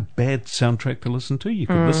 it's not a bad soundtrack to listen to. You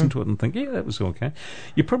could listen to it and think, yeah, that was okay.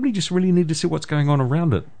 You probably just really need to see what's going on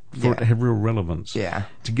around it for it to have real relevance,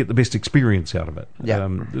 to get the best experience out of it.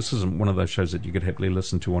 This isn't one of those shows that you could happily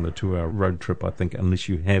listen to on a 2-hour road trip, I think, unless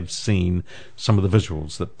you have seen some of the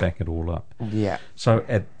visuals that back it all up. Yeah. So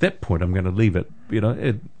at that point, I'm going to leave it.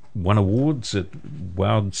 It won awards, it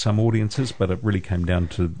wowed some audiences, but it really came down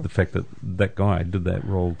to the fact that that guy did that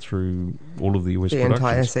role through all of the US productions. The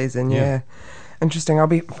entire season, yeah. Interesting.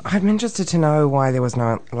 I'm interested to know why there was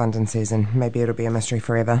no London season. Maybe it'll be a mystery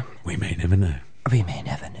forever. We may never know. We may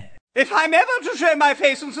never know. If I'm ever to show my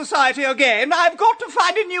face in society again, I've got to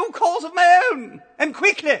find a new cause of my own. And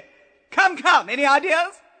quickly. Come, any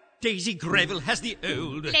ideas? Daisy Greville has the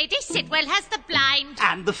old. Lady Sitwell has the blind.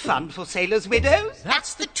 And the fund for sailors' widows?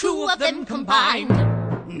 That's the two of them combined.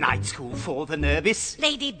 Night school for the nervous.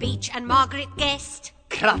 Lady Beach and Margaret Guest.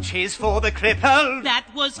 Crutches for the crippled. That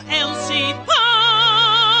was Elsie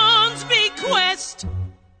Pond's bequest.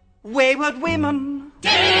 Wayward women.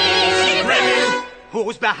 Daisy Greville.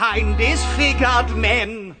 Who's behind his figured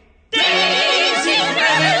men? Daisy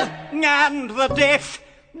Greville. And the deaf.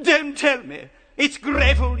 Don't tell me it's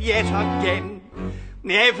Greville yet again.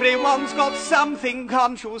 Everyone's got something,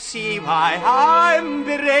 can't you see why I'm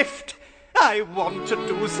bereft? I want to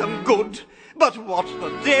do some good, but what the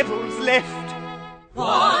devil's left?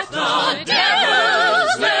 What the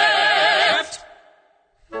devil's left?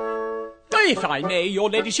 If I may, your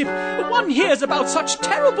ladyship, one hears about such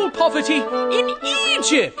terrible poverty in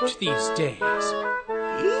Egypt these days.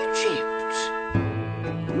 Egypt?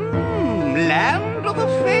 Land of the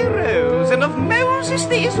Pharaohs and of Moses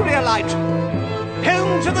the Israelite.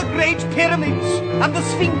 Home to the Great Pyramids and the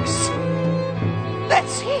Sphinx.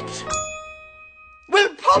 That's it.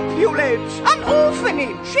 We'll populate an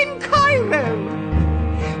orphanage in Cairo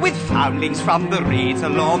with foundlings from the reeds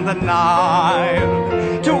along the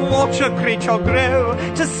Nile, to watch a creature grow,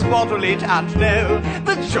 to swaddle it and know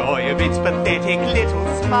the joy of its pathetic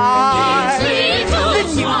little smile. The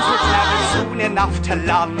news will travel soon enough to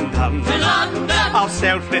London. Our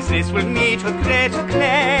selflessness will meet with great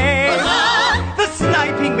acclaim. The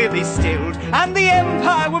sniping will be stilled, and the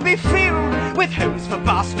empire will be filled with homes for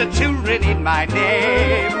bastard children in my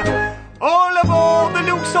name. All aboard the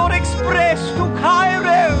Luxor Express to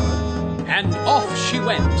Cairo. And off she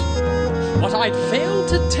went. What I'd failed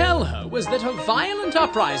to tell her was that a violent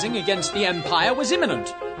uprising against the Empire was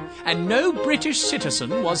imminent, and no British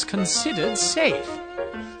citizen was considered safe.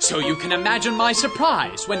 So you can imagine my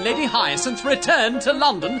surprise when Lady Hyacinth returned to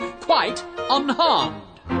London quite unharmed.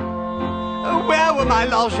 Where will my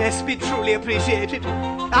largesse be truly appreciated?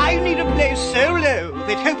 I need a place so low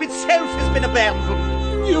that hope itself has been abandoned.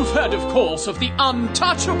 You've heard, of course, of the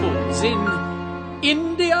untouchables in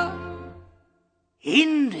India?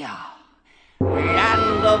 India.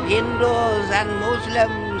 Land of Hindus and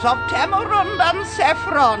Muslims, of tamarind and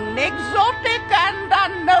saffron, exotic and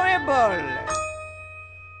unknowable.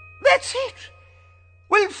 That's it.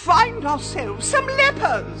 We'll find ourselves some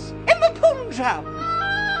lepers in the Punjab.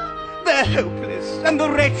 The hopeless and the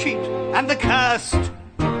wretched and the cursed,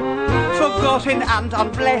 forgotten and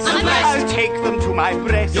unblessed. I'll take them to my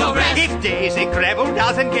breast. If Daisy Greville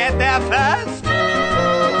doesn't get there first.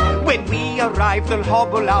 When we arrive, they'll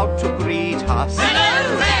hobble out to greet us.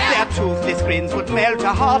 Their toothless grins would melt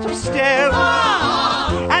a heart of stone.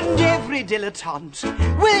 And every dilettante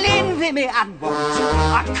will envy me and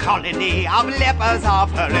want a colony of lepers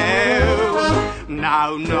of her own.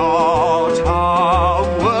 Now not a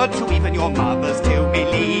word to even your mothers till we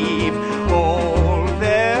leave.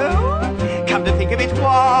 Although, come to think of it,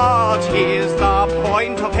 what is the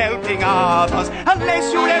point of helping others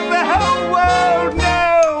unless you let the whole world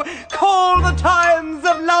know? Call the Times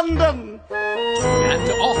of London.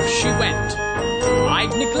 And off she went.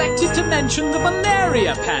 I'd neglected to mention the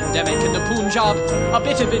malaria pandemic in the Punjab, a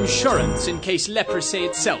bit of insurance in case leprosy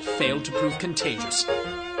itself failed to prove contagious.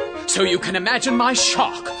 So you can imagine my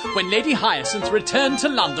shock when Lady Hyacinth returned to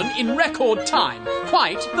London in record time.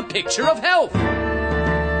 Quite the picture of health.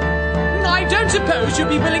 I don't suppose you'd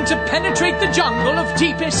be willing to penetrate the jungle of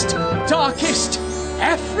deepest, darkest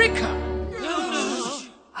Africa.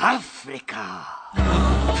 Africa.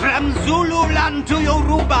 From Zululand to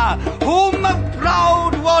Yoruba, home of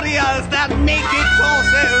proud warriors, their naked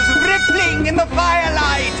torsos rippling in the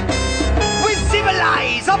firelight. We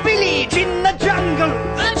civilize a village in the jungle.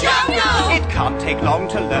 The jungle! It can't take long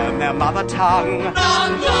to learn their mother tongue.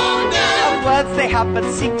 Of words they have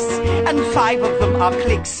but 6, and 5 of them are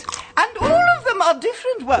clicks. And all of them are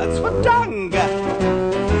different words for dung.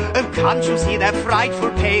 Can't you see their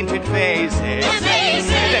frightful painted faces?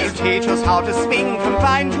 They'll teach us how to swing from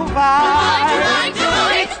vine to vine.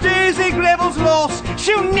 It's Daisy Greville's loss.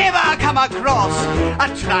 She'll never come across a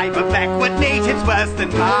tribe of backward natives worse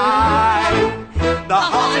than mine. The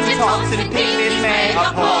Hottentots and Pygmies may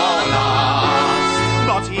appall us,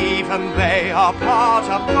 but even they are part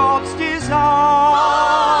of God's design.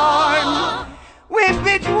 We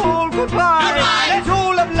bid you all goodbye. Let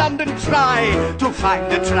all of London try to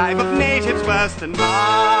find a tribe of natives worse than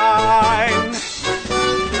mine.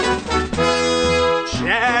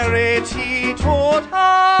 Charity taught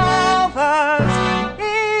others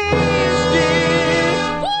is dear.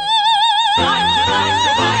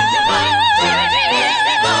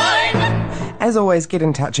 As always, get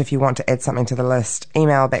in touch if you want to add something to the list.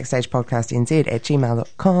 Email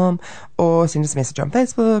backstagepodcastnz@gmail.com or send us a message on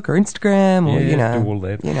Facebook or Instagram or, do all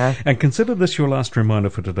that. And consider this your last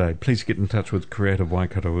reminder for today. Please get in touch with Creative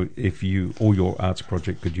Waikato if you or your arts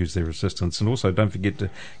project could use their assistance. And also don't forget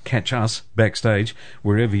to catch us Backstage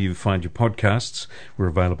wherever you find your podcasts. We're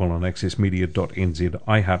available on accessmedia.nz,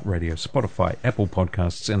 iHeartRadio, Spotify, Apple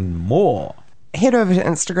Podcasts and more. Head over to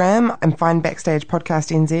Instagram and find Backstage Podcast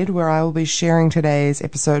NZ, where I will be sharing today's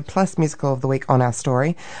episode plus musical of the week on our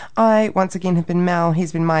story. I, once again, have been Mel,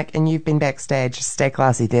 he's been Mike, and you've been Backstage. Stay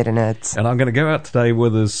classy, theatre nerds. And I'm going to go out today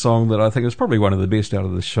with a song that I think is probably one of the best out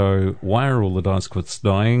of the show, Why Are All the Dice Quits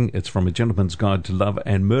Dying? It's from A Gentleman's Guide to Love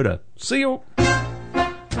and Murder. See you!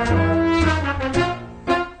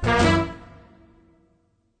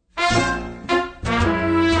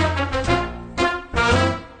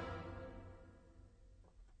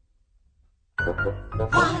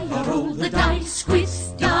 Why are all the dice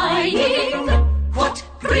quits dying? What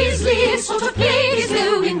grisly sort of plague is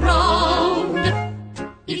going round?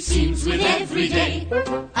 It seems with every day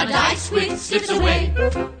a dice quit slips away,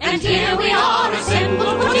 and here we are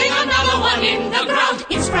assembled, putting another one in the ground.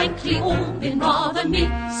 It's frankly all been rather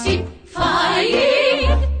mystifying.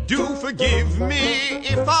 Do forgive me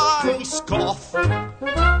if I scoff,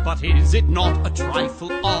 but is it not a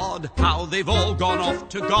trifle odd how they've all gone off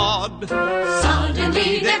to God?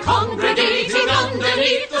 Suddenly they're congregating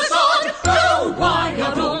underneath the sod. Oh, why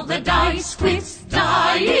are all the dice quits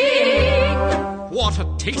dying? What a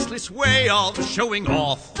tasteless way of showing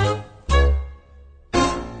off.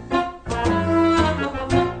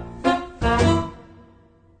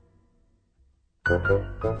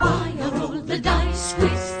 Why are all the dice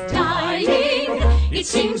quits dying? It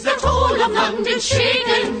seems that all of London's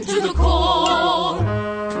shaken to the core.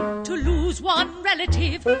 To lose one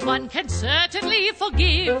relative, one can certainly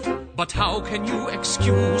forgive. But how can you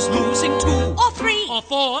excuse losing 2 or 3 or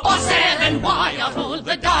 4 or 7? Why are all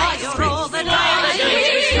the dice quits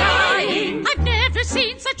dying? I've never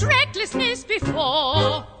seen such recklessness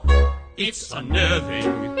before. It's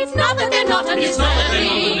unnerving. It's not that they're not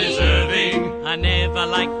undeserving. I never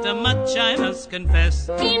liked them much, I must confess.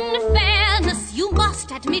 In fairness, you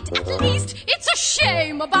must admit at least it's a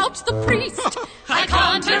shame about the priest. I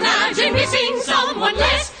can't imagine missing someone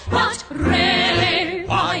less, but really,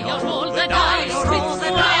 why are all the dice quits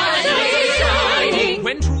dying?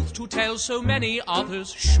 When truth to tell, so many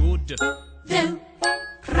others should. Though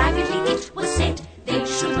privately it was said they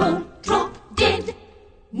should all drop dead,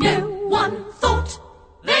 no one thought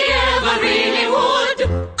they ever really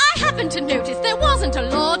would. I happened to notice there wasn't a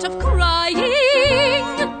lot of crying.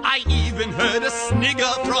 I even heard a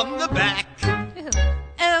snigger from the back.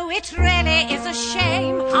 Oh, it really is a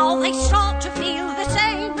shame how they start to feel the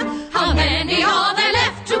same. How many are there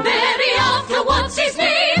left to bury after what's his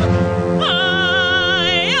name?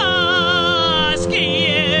 I ask you,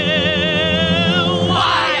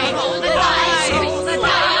 why are all the dice quits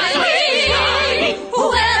dying?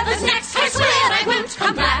 Whoever's next, I swear I won't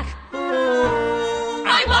come back.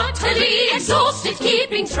 I'm utterly exhausted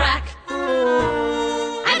keeping track,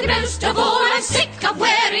 and most of all I'm sick of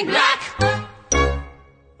wearing black.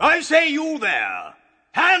 I say, you there,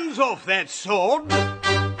 hands off that sword.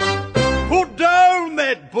 Put down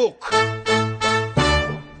that book.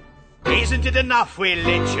 isn't it enough we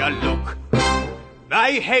let you look?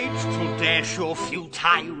 I hate to dash your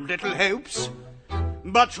futile little hopes,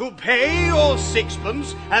 but to pay your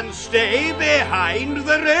sixpence and stay behind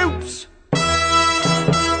the ropes.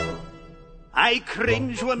 I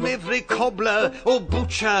cringe when every cobbler or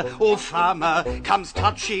butcher or farmer comes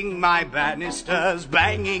touching my banisters,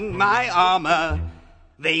 banging my armour.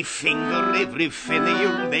 They finger every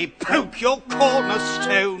finial, they poke your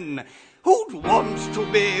cornerstone. Who'd want to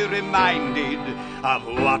be reminded of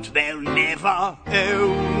what they'll never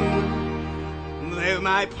own? Though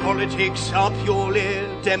my politics are purely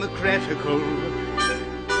democratical,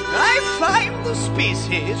 I find the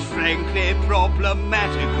species frankly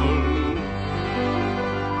problematical.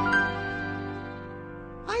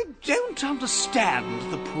 I don't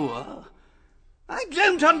understand the poor. I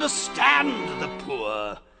don't understand the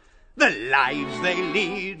poor. The lives they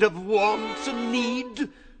lead of want and need,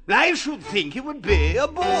 I should think it would be a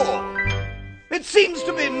bore. It seems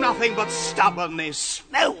to be nothing but stubbornness.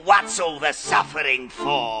 Now what's all the suffering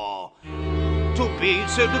for? To be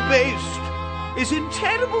so debased is in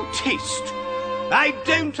terrible taste. I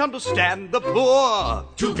don't understand the poor.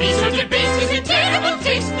 To be so debased is in terrible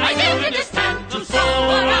taste. I don't understand. To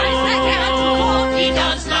summarize the cat, he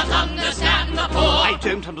does not understand the poor. I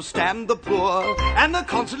don't understand the poor, and they're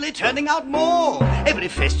constantly turning out more. Every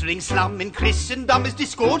festering slum in Christendom is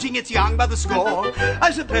disgorging its young by the score.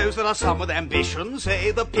 I suppose there are some with ambition,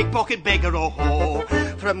 say the pickpocket, beggar or whore.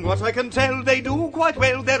 From what I can tell, they do quite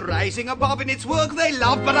well. They're rising above in its work they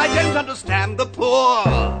love, but I don't understand the poor.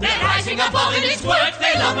 They're rising above in its work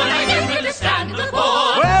they love, but I don't understand the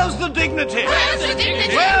poor. Where's the dignity? Where's the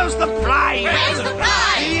dignity? Where's the pride? Where's the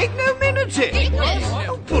pride? The ignominy?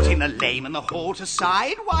 Putting the lame and the halt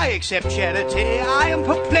aside, why accept charity? I am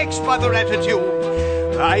perplexed by their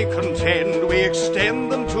attitude. I contend we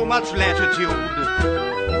extend them too much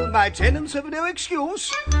latitude. My tenants have no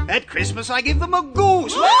excuse. At Christmas I give them a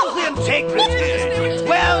goose. Where's the integrity?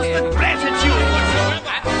 Where's the gratitude?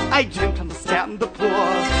 I don't understand the poor.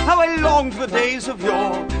 How I long for the days of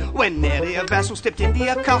yore, when nary a vassal stepped into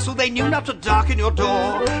your castle, they knew not to darken your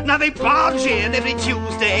door. Now they barge in every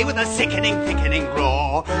Tuesday with a sickening, thickening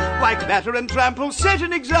roar. Whack, batter and trample, set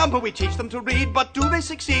an example. We teach them to read, but do they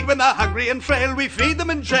succeed? When they're hungry and frail, we feed them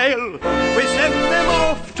in jail. We send them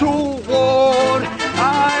off to war.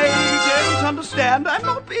 I don't understand. I'm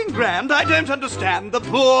not being grand. I don't understand the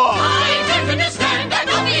poor. I don't understand. I'm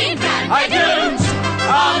not being grand. I don't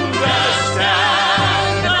understand.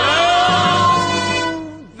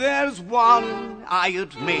 There's one I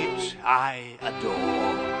admit I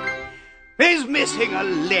adore. He's missing a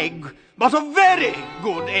leg, but a very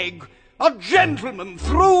good egg. A gentleman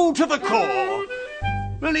through to the core.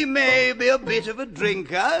 Well, he may be a bit of a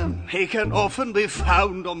drinker. He can often be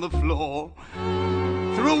found on the floor.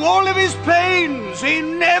 Through all of his pains, he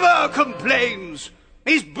never complains.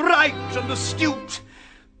 He's bright and astute.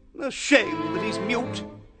 A shame that he's mute.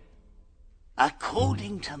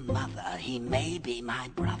 According to mother, he may be my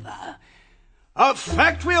brother. A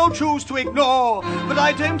fact we all choose to ignore, but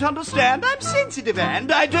I don't understand. I'm sensitive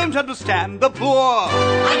and I don't understand the poor.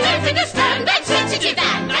 I don't understand. I'm sensitive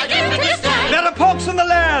and I don't understand. There are pox in the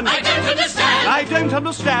land. I don't understand. I don't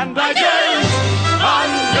understand. I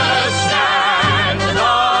don't understand.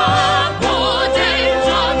 The poor don't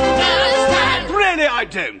understand. Really, I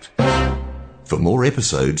don't. For more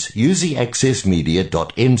episodes, use the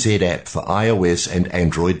accessmedia.nz app for iOS and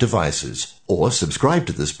Android devices, or subscribe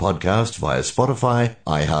to this podcast via Spotify,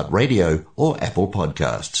 iHeartRadio, or Apple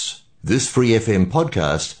Podcasts. This Free FM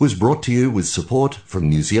podcast was brought to you with support from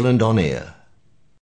New Zealand On Air.